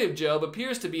story of Job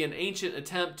appears to be an ancient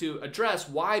attempt to address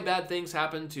why bad things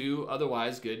happen to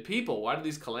otherwise good people. Why do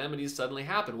these calamities suddenly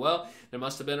happen? Well, there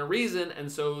must have been a reason, and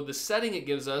so the setting it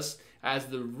gives us as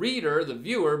the reader, the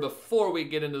viewer, before we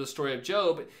get into the story of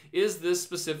Job, is this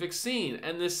specific scene.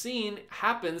 And this scene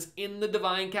happens in the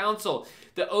divine council.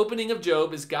 The opening of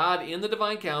Job is God in the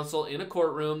divine council, in a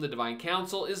courtroom. The divine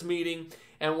council is meeting,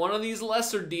 and one of these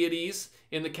lesser deities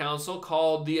in the council,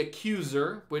 called the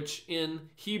accuser, which in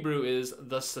Hebrew is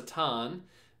the Satan.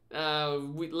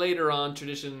 Later on,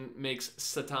 tradition makes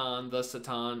Satan, the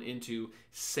Satan, into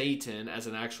Satan as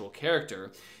an actual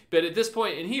character. But at this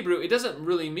point in Hebrew, it doesn't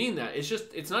really mean that.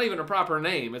 It's not even a proper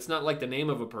name. It's not like the name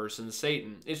of a person,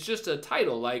 Satan. It's just a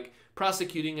title, like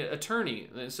prosecuting attorney.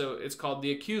 And so it's called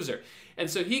the accuser. And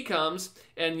so he comes,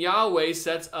 and Yahweh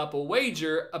sets up a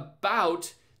wager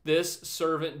about this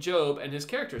servant Job and his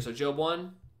character. So Job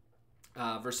 1,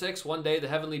 verse 6, one day the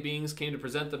heavenly beings came to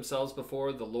present themselves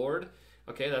before the Lord.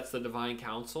 Okay, that's the divine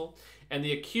council. And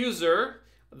the accuser,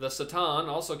 the Satan,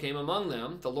 also came among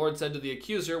them. The Lord said to the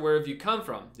accuser, where have you come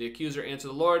from? The accuser answered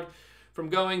the Lord, from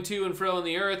going to and fro in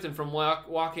the earth, and from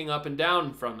walking up and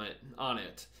down on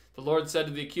it. The Lord said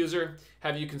to the accuser,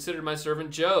 have you considered my servant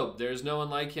Job? There is no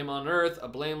one like him on earth, a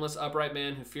blameless, upright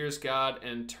man who fears God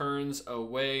and turns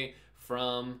away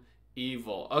from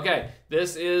evil. Okay,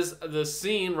 this is the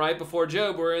scene right before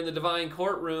Job. We're in the divine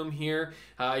courtroom here.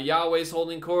 Yahweh's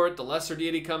holding court. The lesser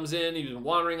deity comes in. He's been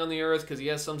wandering on the earth because he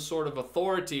has some sort of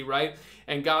authority, right?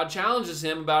 And God challenges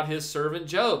him about his servant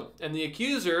Job. And the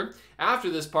accuser, after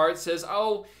this part, says,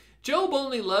 oh, Job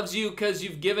only loves you because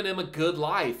you've given him a good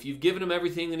life. You've given him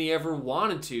everything that he ever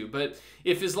wanted to. But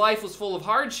if his life was full of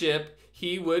hardship,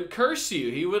 he would curse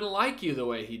you. He wouldn't like you the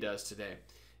way he does today.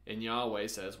 And Yahweh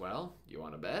says, well, you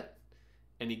want to bet?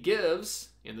 And he gives,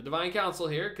 in the divine council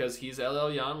here, because he's El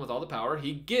Elyon with all the power,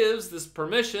 he gives this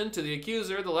permission to the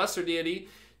accuser, the lesser deity,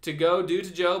 to go do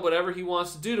to Job whatever he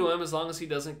wants to do to him as long as he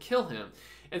doesn't kill him.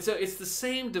 And so it's the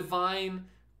same divine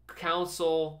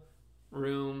council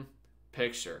room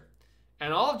picture.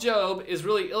 And all of Job is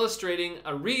really illustrating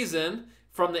a reason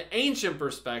from the ancient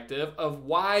perspective of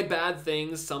why bad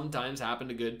things sometimes happen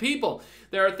to good people.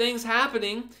 There are things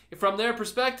happening from their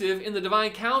perspective in the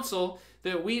divine council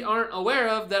that we aren't aware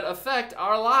of that affect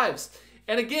our lives.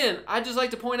 And again, I'd just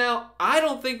like to point out, I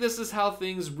don't think this is how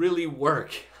things really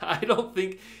work. I don't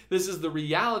think this is the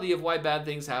reality of why bad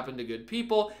things happen to good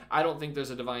people. I don't think there's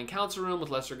a divine council room with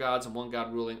lesser gods and one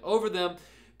God ruling over them.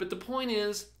 But the point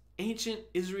is, ancient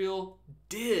Israel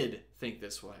did think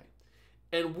this way.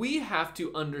 And we have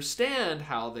to understand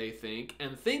how they think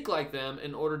and think like them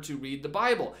in order to read the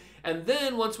Bible. And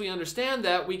then once we understand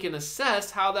that, we can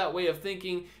assess how that way of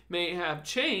thinking may have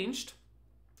changed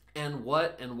and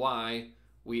what and why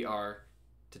we are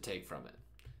to take from it.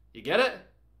 You get it?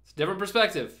 It's a different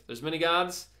perspective. There's many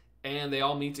gods, and they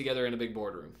all meet together in a big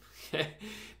boardroom.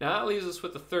 Now that leaves us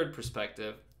with the third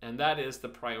perspective, and that is the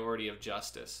priority of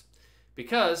justice.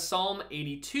 Because Psalm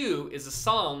 82 is a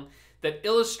song that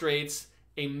illustrates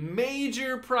a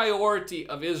major priority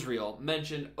of Israel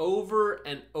mentioned over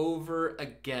and over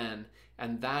again,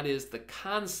 and that is the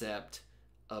concept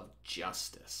of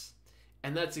justice.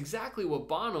 And that's exactly what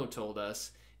Bono told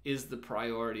us is the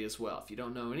priority as well. If you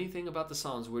don't know anything about the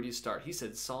Psalms, where do you start? He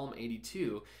said Psalm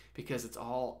 82 because it's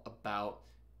all about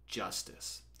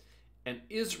justice. And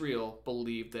Israel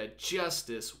believed that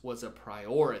justice was a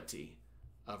priority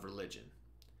of religion.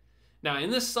 Now,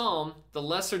 in this psalm, the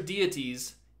lesser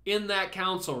deities in that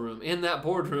council room, in that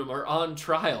boardroom, are on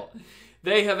trial.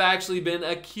 They have actually been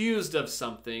accused of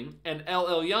something, and El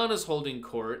Elyon is holding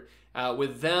court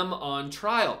with them on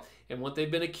trial. And what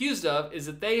they've been accused of is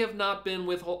that they have not been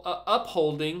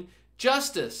upholding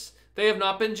justice. They have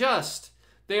not been just.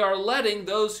 They are letting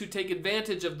those who take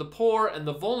advantage of the poor and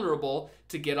the vulnerable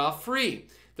to get off free.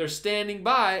 They're standing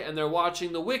by and they're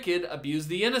watching the wicked abuse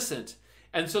the innocent.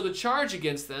 And so the charge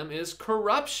against them is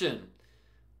corruption.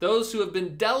 Those who have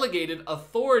been delegated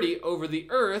authority over the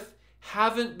earth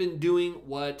haven't been doing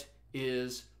what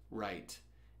is right.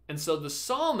 And so the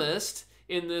psalmist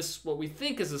in this, what we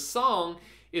think is a song,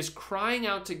 is crying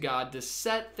out to God to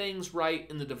set things right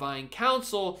in the divine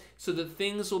council so that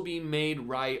things will be made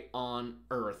right on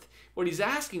earth. What he's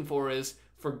asking for is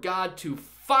for God to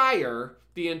fire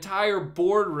the entire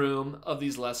boardroom of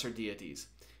these lesser deities.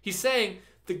 He's saying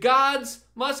the gods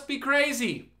must be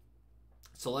crazy,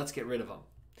 so let's get rid of them.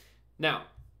 Now,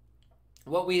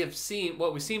 what we seem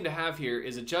to have here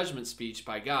is a judgment speech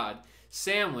by God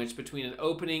sandwiched between an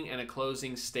opening and a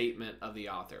closing statement of the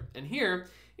author. And here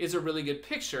is a really good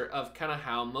picture of kind of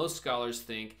how most scholars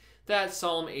think that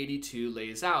Psalm 82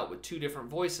 lays out, with two different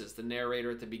voices, the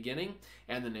narrator at the beginning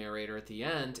and the narrator at the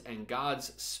end, and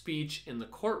God's speech in the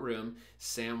courtroom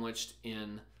sandwiched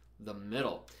in the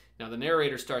middle. Now the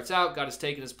narrator starts out, God has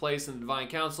taken his place in the divine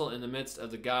council. In the midst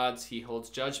of the gods, he holds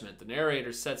judgment. The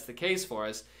narrator sets the case for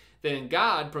us. Then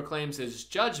God proclaims his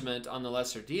judgment on the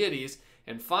lesser deities.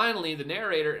 And finally, the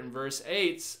narrator in verse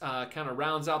 8 kind of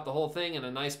rounds out the whole thing in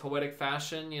a nice poetic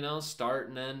fashion, start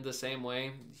and end the same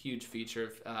way. Huge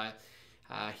feature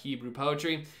of Hebrew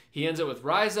poetry. He ends it with,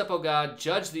 "Rise up, O God,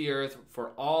 judge the earth,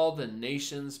 for all the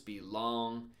nations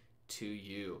belong to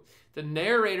you." The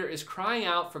narrator is crying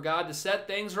out for God to set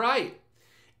things right.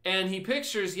 And he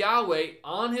pictures Yahweh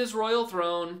on his royal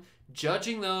throne,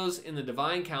 judging those in the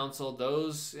divine council,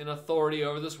 those in authority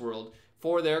over this world,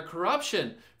 for their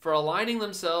corruption, for aligning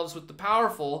themselves with the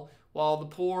powerful while the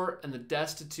poor and the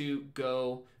destitute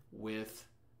go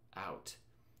without.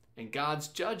 And God's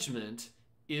judgment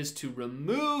is to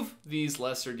remove these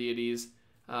lesser deities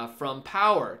from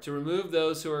power, to remove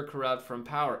those who are corrupt from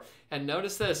power. And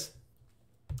notice this,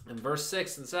 in verse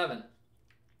 6 and 7,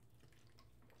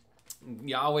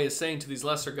 Yahweh is saying to these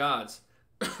lesser gods,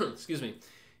 excuse me,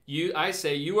 I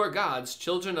say, you are gods,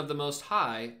 children of the Most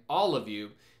High, all of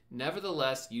you.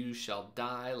 Nevertheless, you shall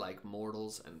die like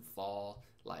mortals and fall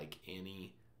like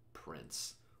any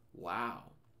prince.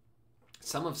 Wow.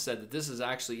 Some have said that this is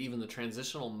actually even the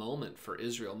transitional moment for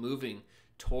Israel, moving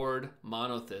toward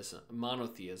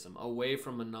monotheism, away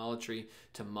from monolatry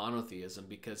to monotheism,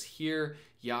 because here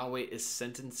Yahweh is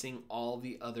sentencing all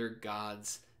the other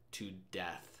gods to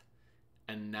death.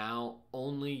 And now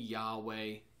only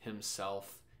Yahweh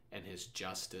himself and his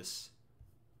justice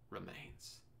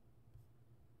remains.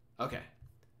 Okay,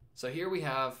 so here we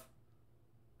have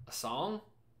a song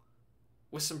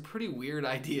with some pretty weird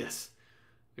ideas.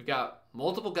 We've got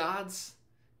multiple gods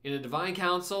in a divine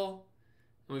council,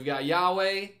 and we've got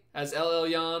Yahweh as El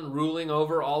Elyon ruling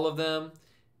over all of them,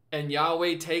 and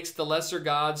Yahweh takes the lesser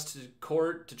gods to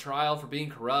court, to trial for being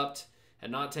corrupt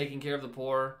and not taking care of the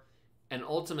poor, and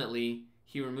ultimately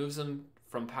he removes them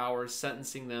from power,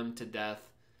 sentencing them to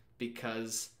death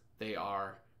because they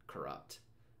are corrupt.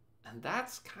 And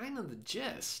that's kind of the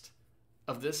gist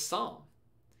of this psalm.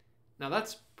 Now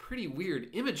that's pretty weird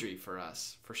imagery for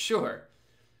us, for sure.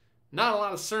 Not a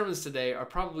lot of sermons today are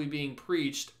probably being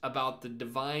preached about the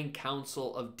divine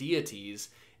council of deities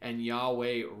and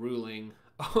Yahweh ruling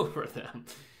over them.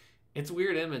 It's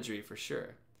weird imagery for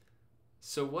sure.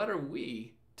 So what are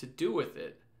we to do with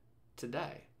it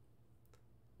today?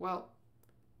 Well,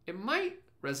 it might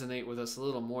resonate with us a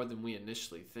little more than we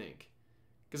initially think.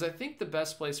 Because I think the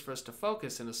best place for us to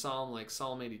focus in a psalm like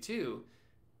Psalm 82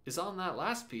 is on that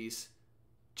last piece,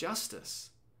 justice.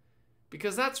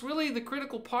 Because that's really the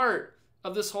critical part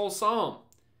of this whole psalm.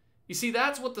 You see,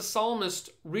 that's what the psalmist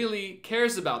really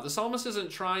cares about. The psalmist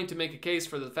isn't trying to make a case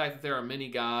for the fact that there are many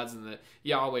gods and that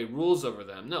Yahweh rules over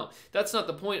them. No, that's not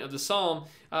the point of the psalm.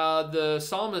 The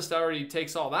psalmist already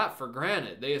takes all that for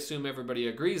granted. They assume everybody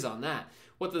agrees on that.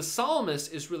 What the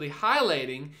psalmist is really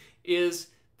highlighting is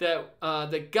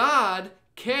that God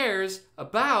cares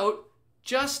about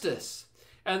justice.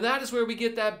 And that is where we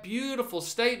get that beautiful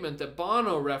statement that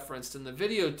Bono referenced in the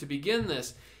video to begin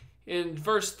this, in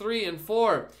verse 3 and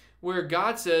 4, where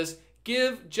God says,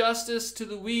 "Give justice to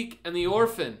the weak and the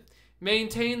orphan.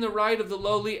 Maintain the right of the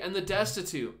lowly and the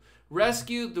destitute.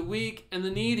 Rescue the weak and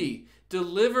the needy.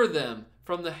 Deliver them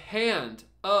from the hand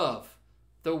of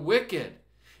the wicked."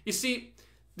 You see,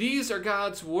 these are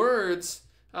God's words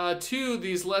to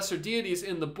these lesser deities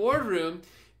in the boardroom,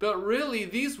 but really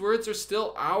these words are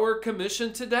still our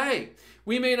commission today.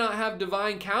 We may not have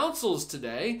divine councils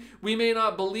today. We may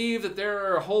not believe that there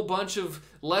are a whole bunch of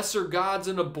lesser gods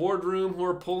in a boardroom who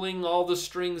are pulling all the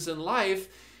strings in life,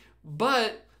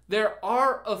 but There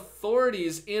are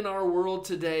authorities in our world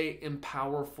today in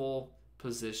powerful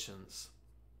positions.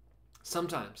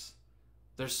 Sometimes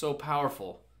they're so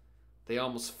powerful, they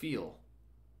almost feel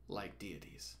like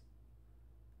deities.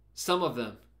 Some of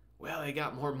them, well, they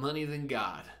got more money than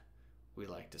God, we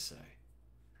like to say.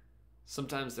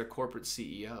 Sometimes they're corporate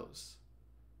CEOs.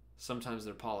 Sometimes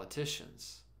they're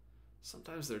politicians.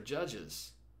 Sometimes they're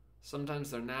judges.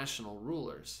 Sometimes they're national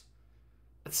rulers.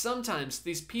 But sometimes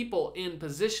these people in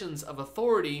positions of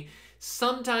authority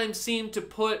sometimes seem to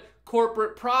put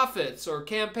corporate profits or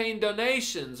campaign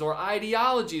donations or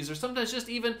ideologies or sometimes just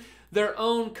even their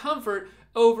own comfort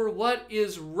over what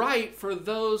is right for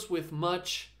those with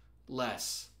much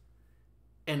less.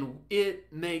 And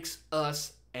it makes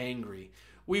us angry.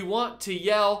 We want to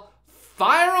yell,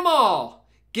 fire them all!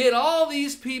 Get all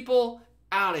these people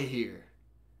out of here.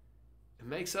 It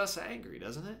makes us angry,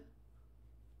 doesn't it?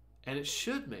 And it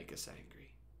should make us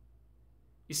angry.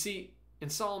 You see,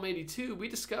 in Psalm 82, we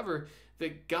discover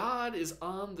that God is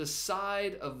on the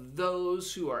side of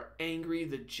those who are angry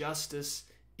that justice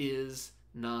is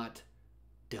not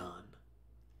done.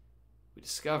 We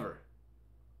discover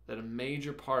that a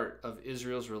major part of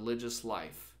Israel's religious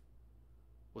life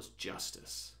was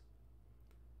justice.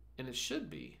 And it should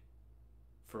be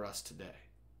for us today.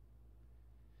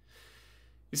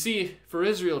 You see, for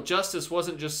Israel, justice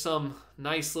wasn't just some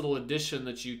nice little addition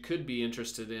that you could be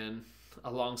interested in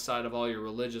alongside of all your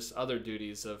religious other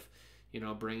duties of,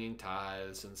 bringing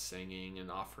tithes and singing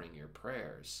and offering your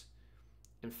prayers.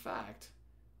 In fact,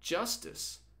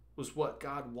 justice was what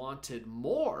God wanted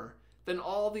more than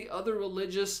all the other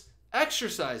religious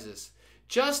exercises.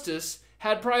 Justice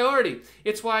had priority.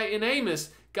 It's why in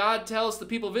Amos, God tells the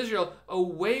people of Israel,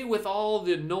 away with all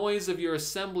the noise of your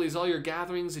assemblies, all your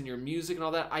gatherings and your music and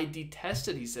all that. I detest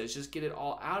it, he says. Just get it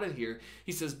all out of here.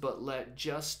 He says, but let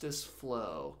justice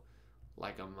flow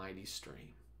like a mighty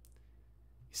stream.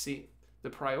 You see, the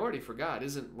priority for God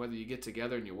isn't whether you get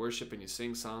together and you worship and you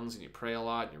sing songs and you pray a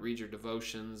lot and you read your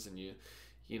devotions and you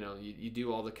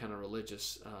do all the kind of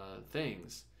religious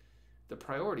things. The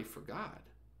priority for God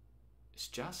is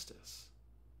justice.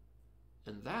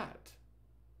 And that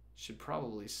should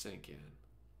probably sink in.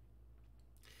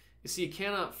 You see, you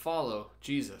cannot follow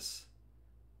Jesus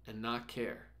and not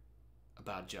care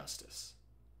about justice.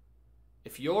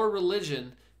 If your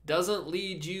religion doesn't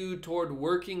lead you toward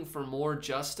working for more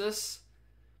justice,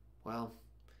 well,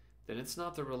 then it's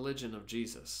not the religion of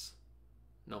Jesus,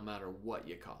 no matter what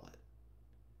you call it.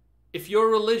 If your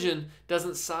religion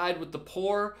doesn't side with the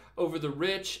poor over the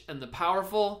rich and the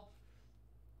powerful,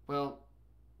 well,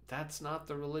 that's not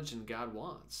the religion God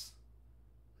wants.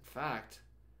 In fact,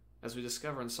 as we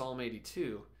discover in Psalm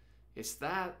 82, it's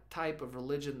that type of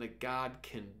religion that God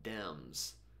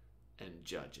condemns and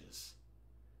judges.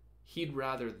 He'd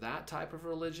rather that type of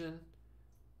religion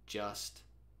just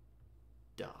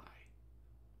die.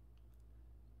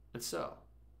 And so,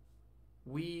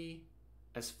 we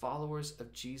as followers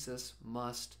of Jesus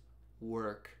must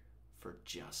work for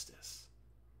justice.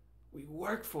 We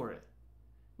work for it.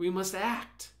 We must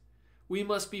act. We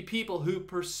must be people who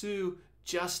pursue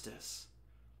justice.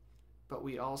 But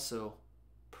we also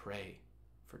pray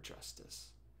for justice.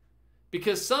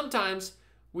 Because sometimes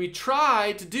we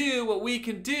try to do what we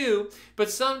can do, but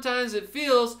sometimes it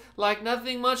feels like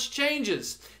nothing much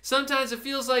changes. Sometimes it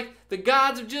feels like the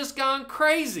gods have just gone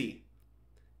crazy.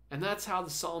 And that's how the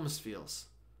psalmist feels.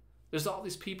 There's all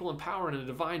these people in power in a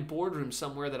divine boardroom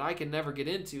somewhere that I can never get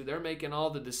into. They're making all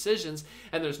the decisions,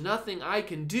 and there's nothing I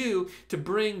can do to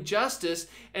bring justice.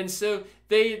 And so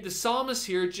the psalmist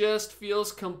here just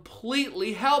feels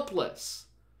completely helpless.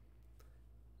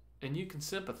 And you can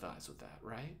sympathize with that,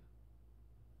 right?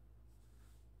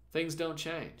 Things don't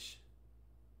change.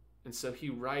 And so he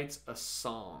writes a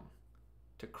song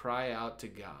to cry out to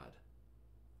God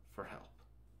for help.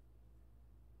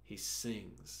 He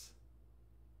sings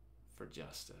for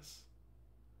justice.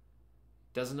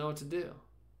 Doesn't know what to do.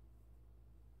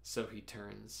 So he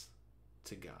turns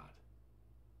to God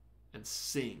and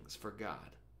sings for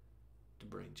God to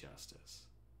bring justice.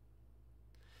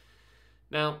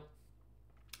 Now,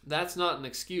 that's not an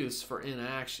excuse for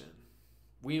inaction.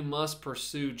 We must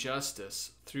pursue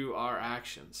justice through our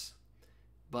actions,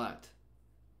 but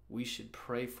we should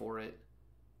pray for it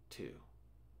too.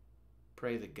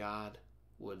 Pray that God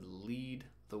would lead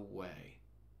the way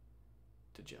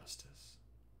to justice.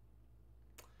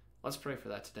 Let's pray for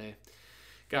that today.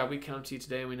 God, we come to you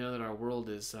today and we know that our world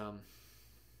is,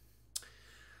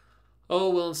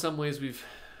 in some ways we've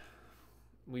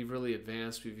really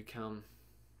advanced. We've become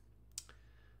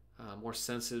more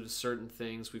sensitive to certain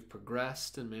things. We've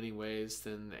progressed in many ways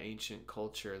than the ancient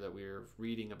culture that we're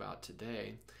reading about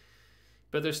today.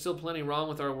 But there's still plenty wrong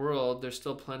with our world. There's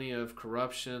still plenty of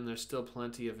corruption. There's still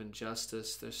plenty of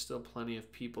injustice. There's still plenty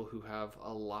of people who have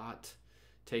a lot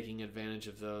taking advantage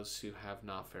of those who have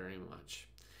not very much.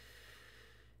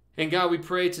 And God, we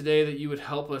pray today that you would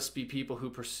help us be people who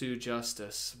pursue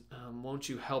justice. Won't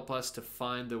you help us to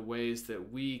find the ways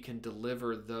that we can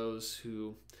deliver those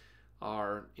who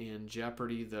are in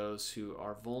jeopardy, those who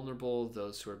are vulnerable,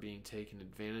 those who are being taken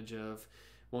advantage of.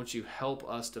 Won't you help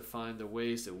us to find the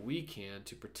ways that we can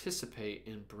to participate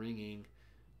in bringing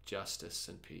justice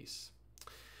and peace?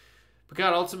 But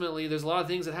God, ultimately, there's a lot of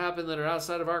things that happen that are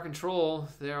outside of our control.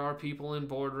 There are people in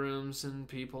boardrooms and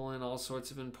people in all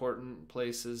sorts of important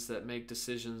places that make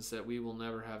decisions that we will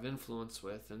never have influence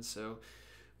with. And so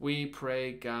we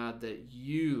pray, God, that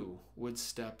you would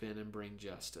step in and bring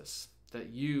justice,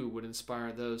 that you would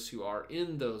inspire those who are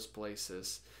in those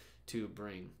places to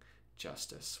bring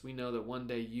justice. We know that one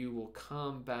day you will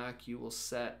come back, you will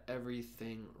set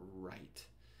everything right.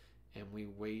 And we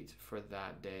wait for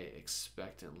that day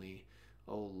expectantly.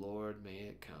 Oh Lord, may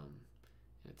it come.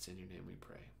 It's in your name we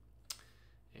pray.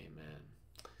 Amen.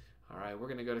 All right, we're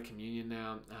going to go to communion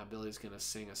now. Billy's going to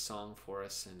sing a song for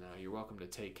us, and you're welcome to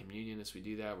take communion as we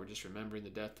do that. We're just remembering the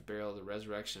death, the burial, the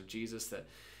resurrection of Jesus, that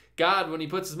God, when he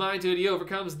puts his mind to it, he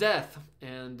overcomes death.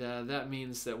 And that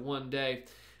means that one day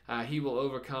he will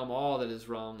overcome all that is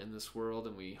wrong in this world,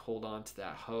 and we hold on to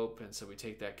that hope. And so we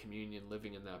take that communion,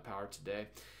 living in that power today.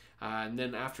 And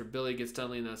then after Billy gets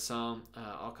done leading that song,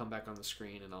 I'll come back on the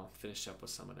screen and I'll finish up with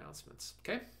some announcements.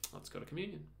 Okay, let's go to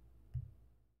communion.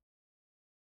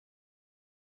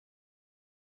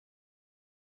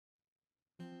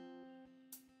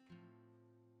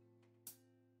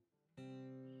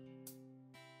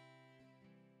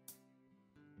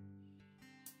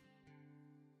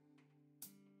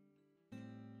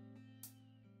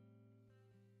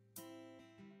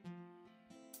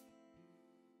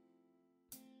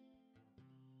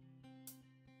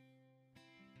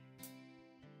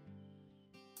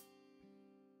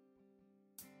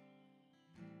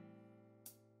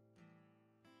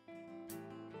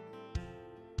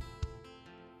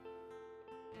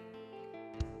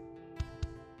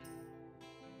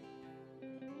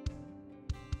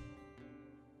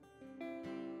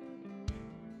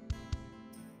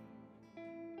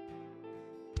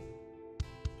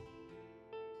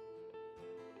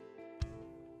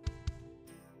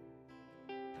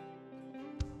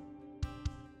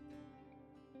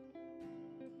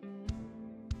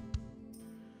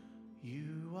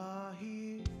 You are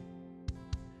here,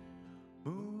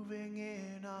 moving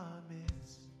in our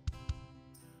midst.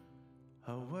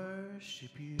 I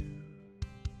worship you.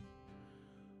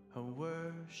 I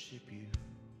worship you.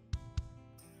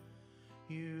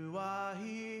 You are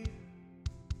here,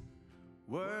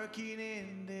 working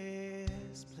in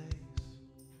this place.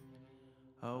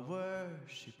 I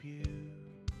worship you.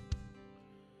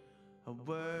 I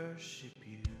worship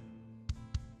you.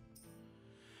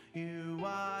 You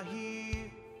are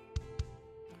here,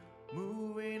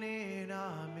 moving in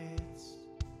our midst.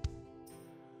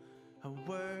 I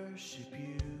worship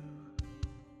you.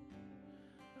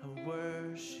 I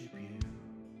worship you.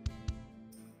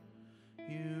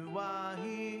 You are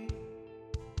here,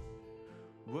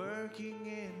 working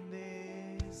in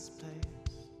this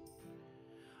place.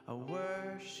 I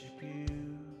worship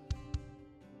you.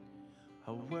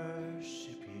 I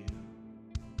worship you.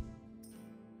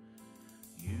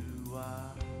 You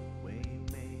are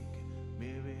waymaker,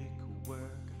 miracle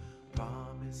worker,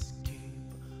 promise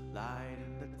keeper, light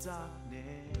in the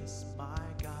darkness. My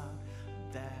God,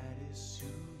 that is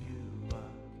who you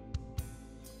are.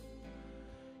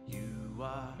 You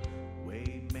are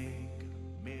waymaker,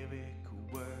 miracle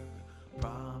worker,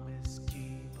 promise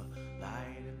keeper,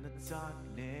 light in the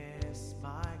darkness.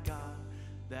 My God,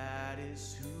 that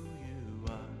is who you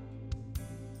are.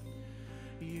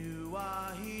 You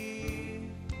are here,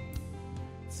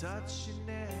 touching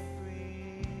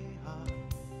every heart.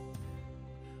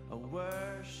 I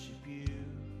worship you.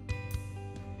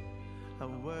 I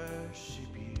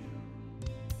worship you.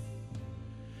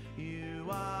 You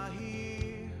are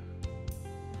here,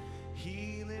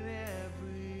 healing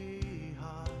every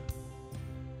heart.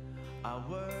 I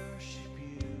worship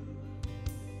you.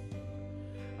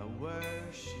 I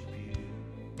worship you.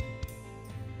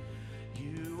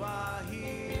 You are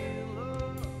here,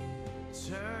 Lord,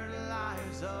 turn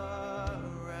lives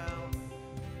around.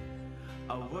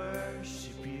 I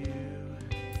worship you.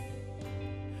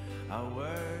 I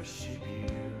worship you.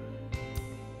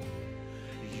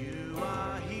 You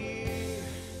are here,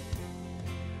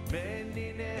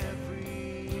 mending every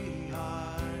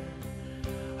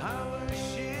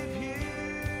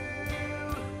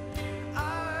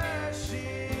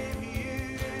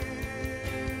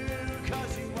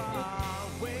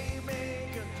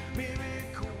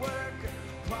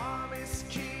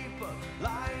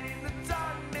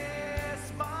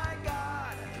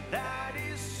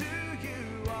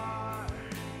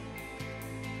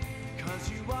 'Cause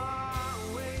you are a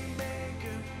way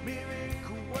maker,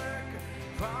 miracle worker,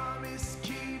 promise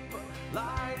keeper,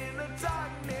 light in the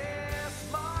darkness.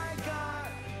 My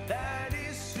God, that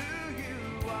is who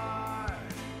you are.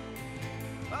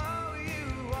 Oh,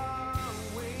 you are a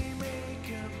way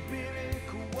maker,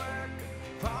 miracle worker,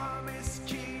 promise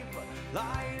keeper,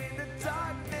 light in the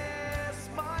darkness.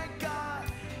 My God,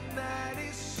 that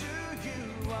is who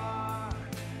you are.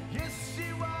 Yes,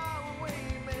 you are a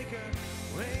way maker,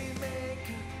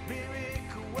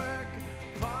 miracle worker,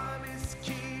 promise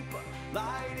keeper,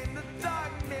 light in the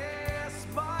darkness.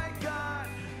 My God,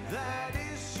 that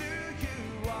is who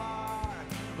you are.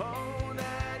 Oh,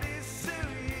 that is who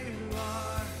you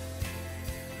are.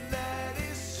 That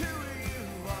is who you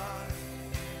are.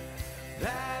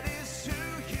 That is who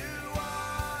you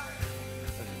are.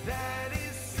 That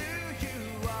is who you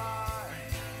are.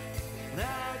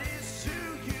 That is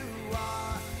who you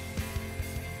are.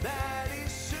 That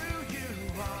is who you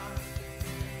are.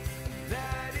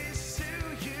 That is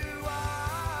who you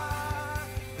are.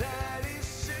 That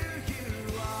is who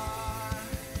you are.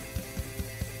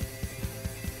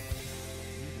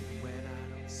 Even when I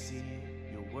don't see it,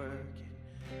 you're working.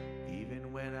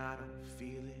 Even when I don't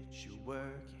feel it, you're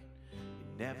working. You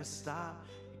never stop,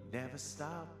 you never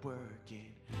stop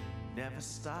working. You never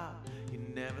stop, you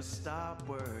never stop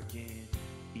working.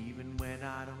 Even when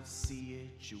I don't see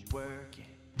it, you're working.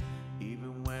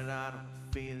 Even when I don't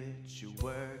feel it, you're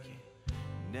working. You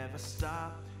never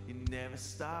stop, you never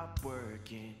stop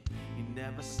working. You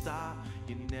never stop,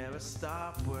 you never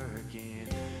stop working.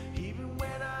 Even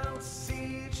when I don't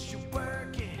see it, you're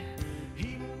working.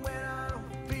 Even when I don't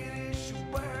feel it, you're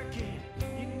working.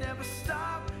 You never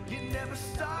stop, you never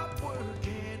stop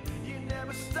working. You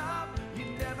never stop, you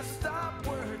never stop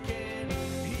working.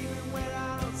 Even when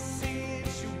I don't see it,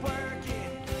 you're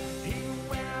working. Even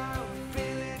when I don't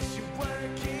feel it, you're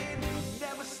working. You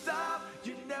never stop,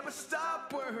 you never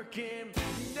stop working.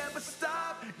 You never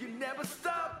stop, you never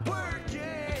stop working.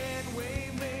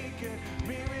 Waymaker,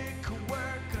 miracle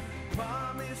worker,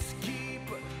 promise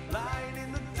keeper, light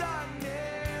in the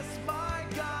darkness. My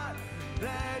God,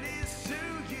 that is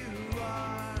who you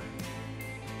are.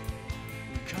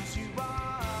 'Cause you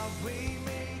are a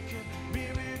waymaker,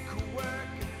 miracle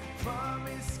worker,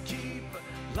 promise keeper,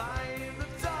 light in the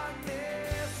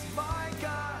darkness. My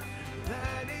God,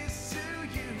 that is who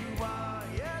you are.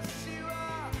 Yes, you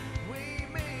are.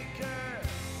 Waymaker,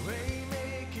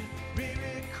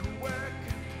 miracle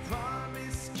worker,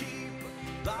 promise keeper,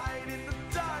 light in the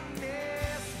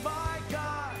darkness. My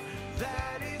God,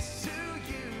 that is who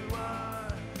you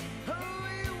are.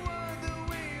 Holy One, the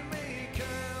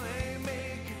waymaker,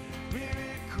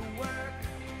 miracle worker,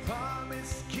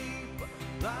 promise keeper,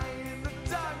 light in the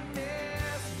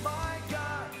darkness. My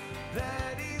God,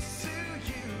 that is who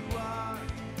you are.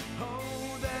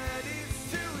 Oh, that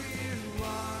is who you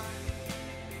are.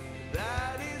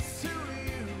 That is who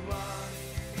you are.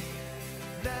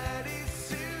 That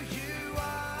is who you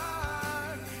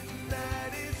are.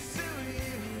 That is who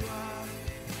you are.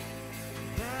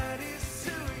 That is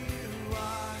who you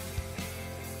are.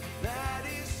 That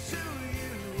is who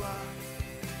you are.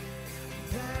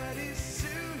 That is who you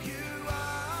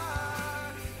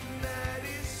are. That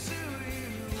is who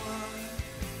you are.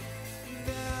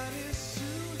 That is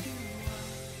who you are.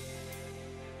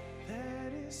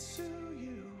 That is who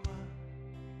you are.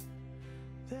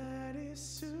 That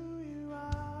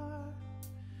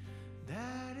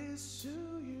is who you are. That is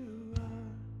who you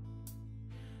are.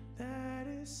 That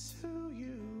is who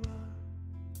you are.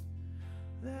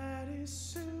 That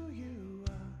is who you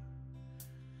are.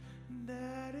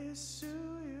 That is who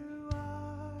you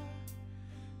are.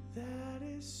 That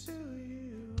is who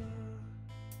you are.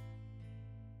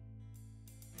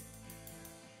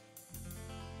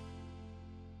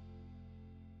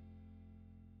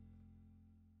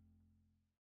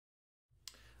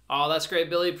 Oh, that's great,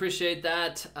 Billy. Appreciate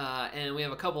that. And we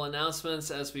have a couple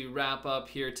announcements as we wrap up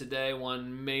here today.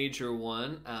 One major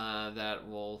one that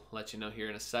we'll let you know here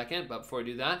in a second. But before we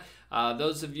do that,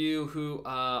 those of you who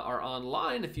are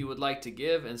online, if you would like to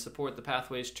give and support the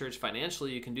Pathways Church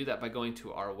financially, you can do that by going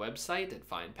to our website at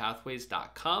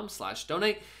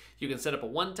findpathways.com/donate. You can set up a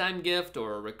one-time gift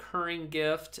or a recurring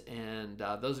gift, and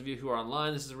those of you who are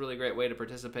online, this is a really great way to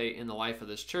participate in the life of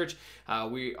this church.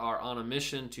 We are on a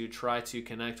mission to try to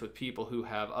connect with people who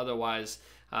have otherwise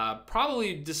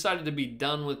probably decided to be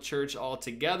done with church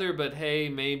altogether, but hey,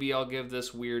 maybe I'll give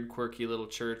this weird, quirky little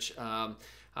church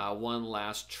one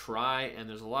last try. And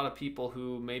there's a lot of people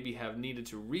who maybe have needed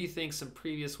to rethink some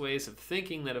previous ways of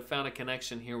thinking that have found a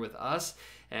connection here with us.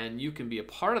 And you can be a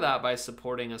part of that by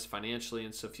supporting us financially.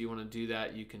 And so if you want to do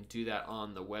that, you can do that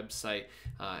on the website.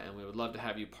 And we would love to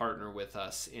have you partner with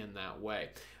us in that way.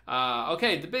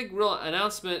 Okay, the big real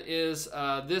announcement is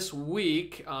this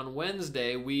week on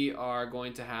Wednesday, we are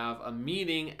going to have a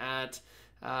meeting at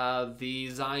the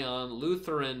Zion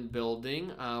Lutheran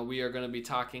building. We are going to be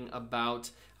talking about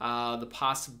the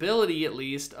possibility, at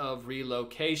least, of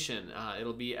relocation.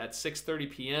 It'll be at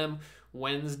 6:30 p.m.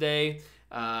 Wednesday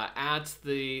at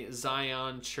the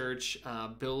Zion Church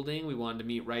building. We wanted to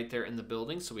meet right there in the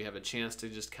building, so we have a chance to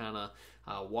just kind of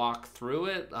walk through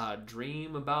it,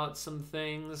 dream about some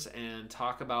things, and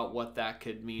talk about what that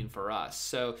could mean for us.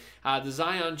 So the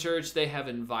Zion Church, they have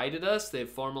invited us. They've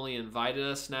formally invited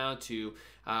us now to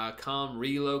come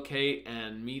relocate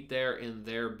and meet there in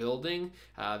their building.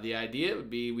 The idea would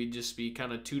be we'd just be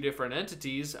kind of two different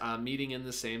entities meeting in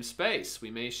the same space.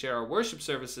 We may share our worship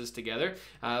services together,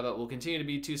 but we'll continue to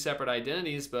be two separate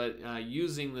identities, but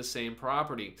using the same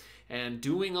property and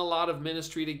doing a lot of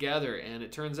ministry together. And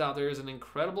it turns out there's an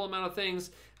incredible amount of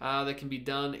things that can be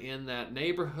done in that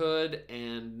neighborhood,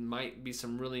 and might be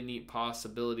some really neat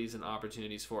possibilities and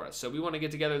opportunities for us. So we want to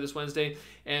get together this Wednesday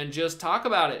and just talk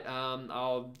about it.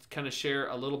 I'll kind of share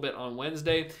a little bit on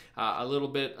Wednesday, a little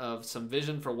bit of some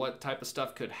vision for what type of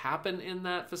stuff could happen in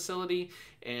that facility,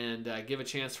 and give a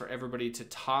chance for everybody to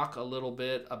talk a little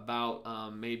bit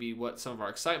about maybe what some of our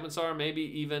excitements are, maybe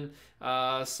even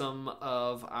some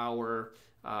of our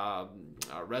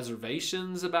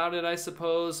reservations about it, I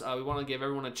suppose. We want to give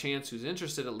everyone a chance who's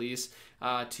interested, at least,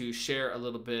 to share a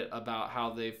little bit about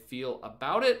how they feel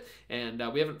about it. And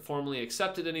we haven't formally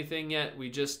accepted anything yet. We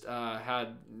just had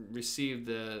received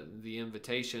the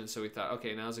invitation, so we thought,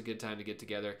 okay, now's a good time to get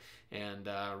together and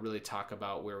really talk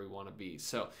about where we want to be.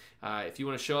 So if you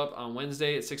want to show up on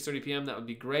Wednesday at 6:30 p.m., that would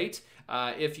be great.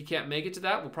 If you can't make it to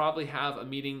that, we'll probably have a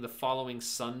meeting the following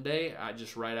Sunday,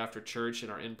 just right after church in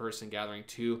our in-person gathering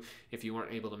too, if you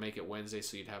weren't able to make it Wednesday,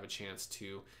 so you'd have a chance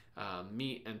to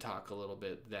meet and talk a little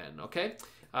bit then. Okay,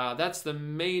 that's the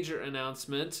major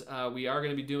announcement. We are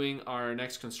going to be doing our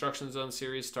next Construction Zone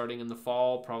series starting in the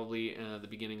fall, probably the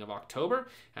beginning of October,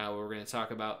 where we're going to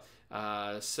talk about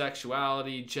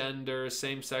sexuality, gender,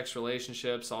 same-sex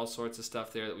relationships, all sorts of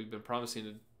stuff there that we've been promising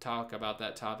to talk about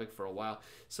that topic for a while.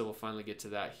 So we'll finally get to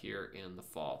that here in the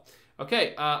fall.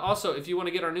 Okay, also, if you want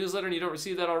to get our newsletter and you don't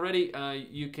receive that already,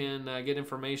 you can get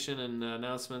information and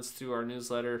announcements through our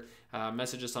newsletter.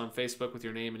 Message us on Facebook with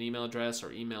your name and email address,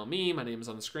 or email me. My name is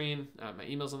on the screen. My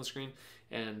email's on the screen.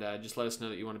 And just let us know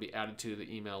that you want to be added to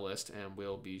the email list, and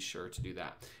we'll be sure to do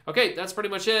that. Okay, that's pretty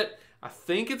much it. I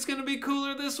think it's going to be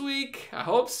cooler this week. I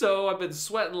hope so. I've been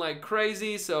sweating like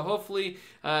crazy, so hopefully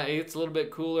it gets a little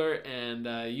bit cooler,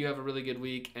 and you have a really good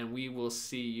week, and we will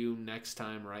see you next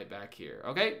time right back here.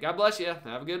 Okay, God bless you.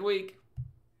 Have a good week.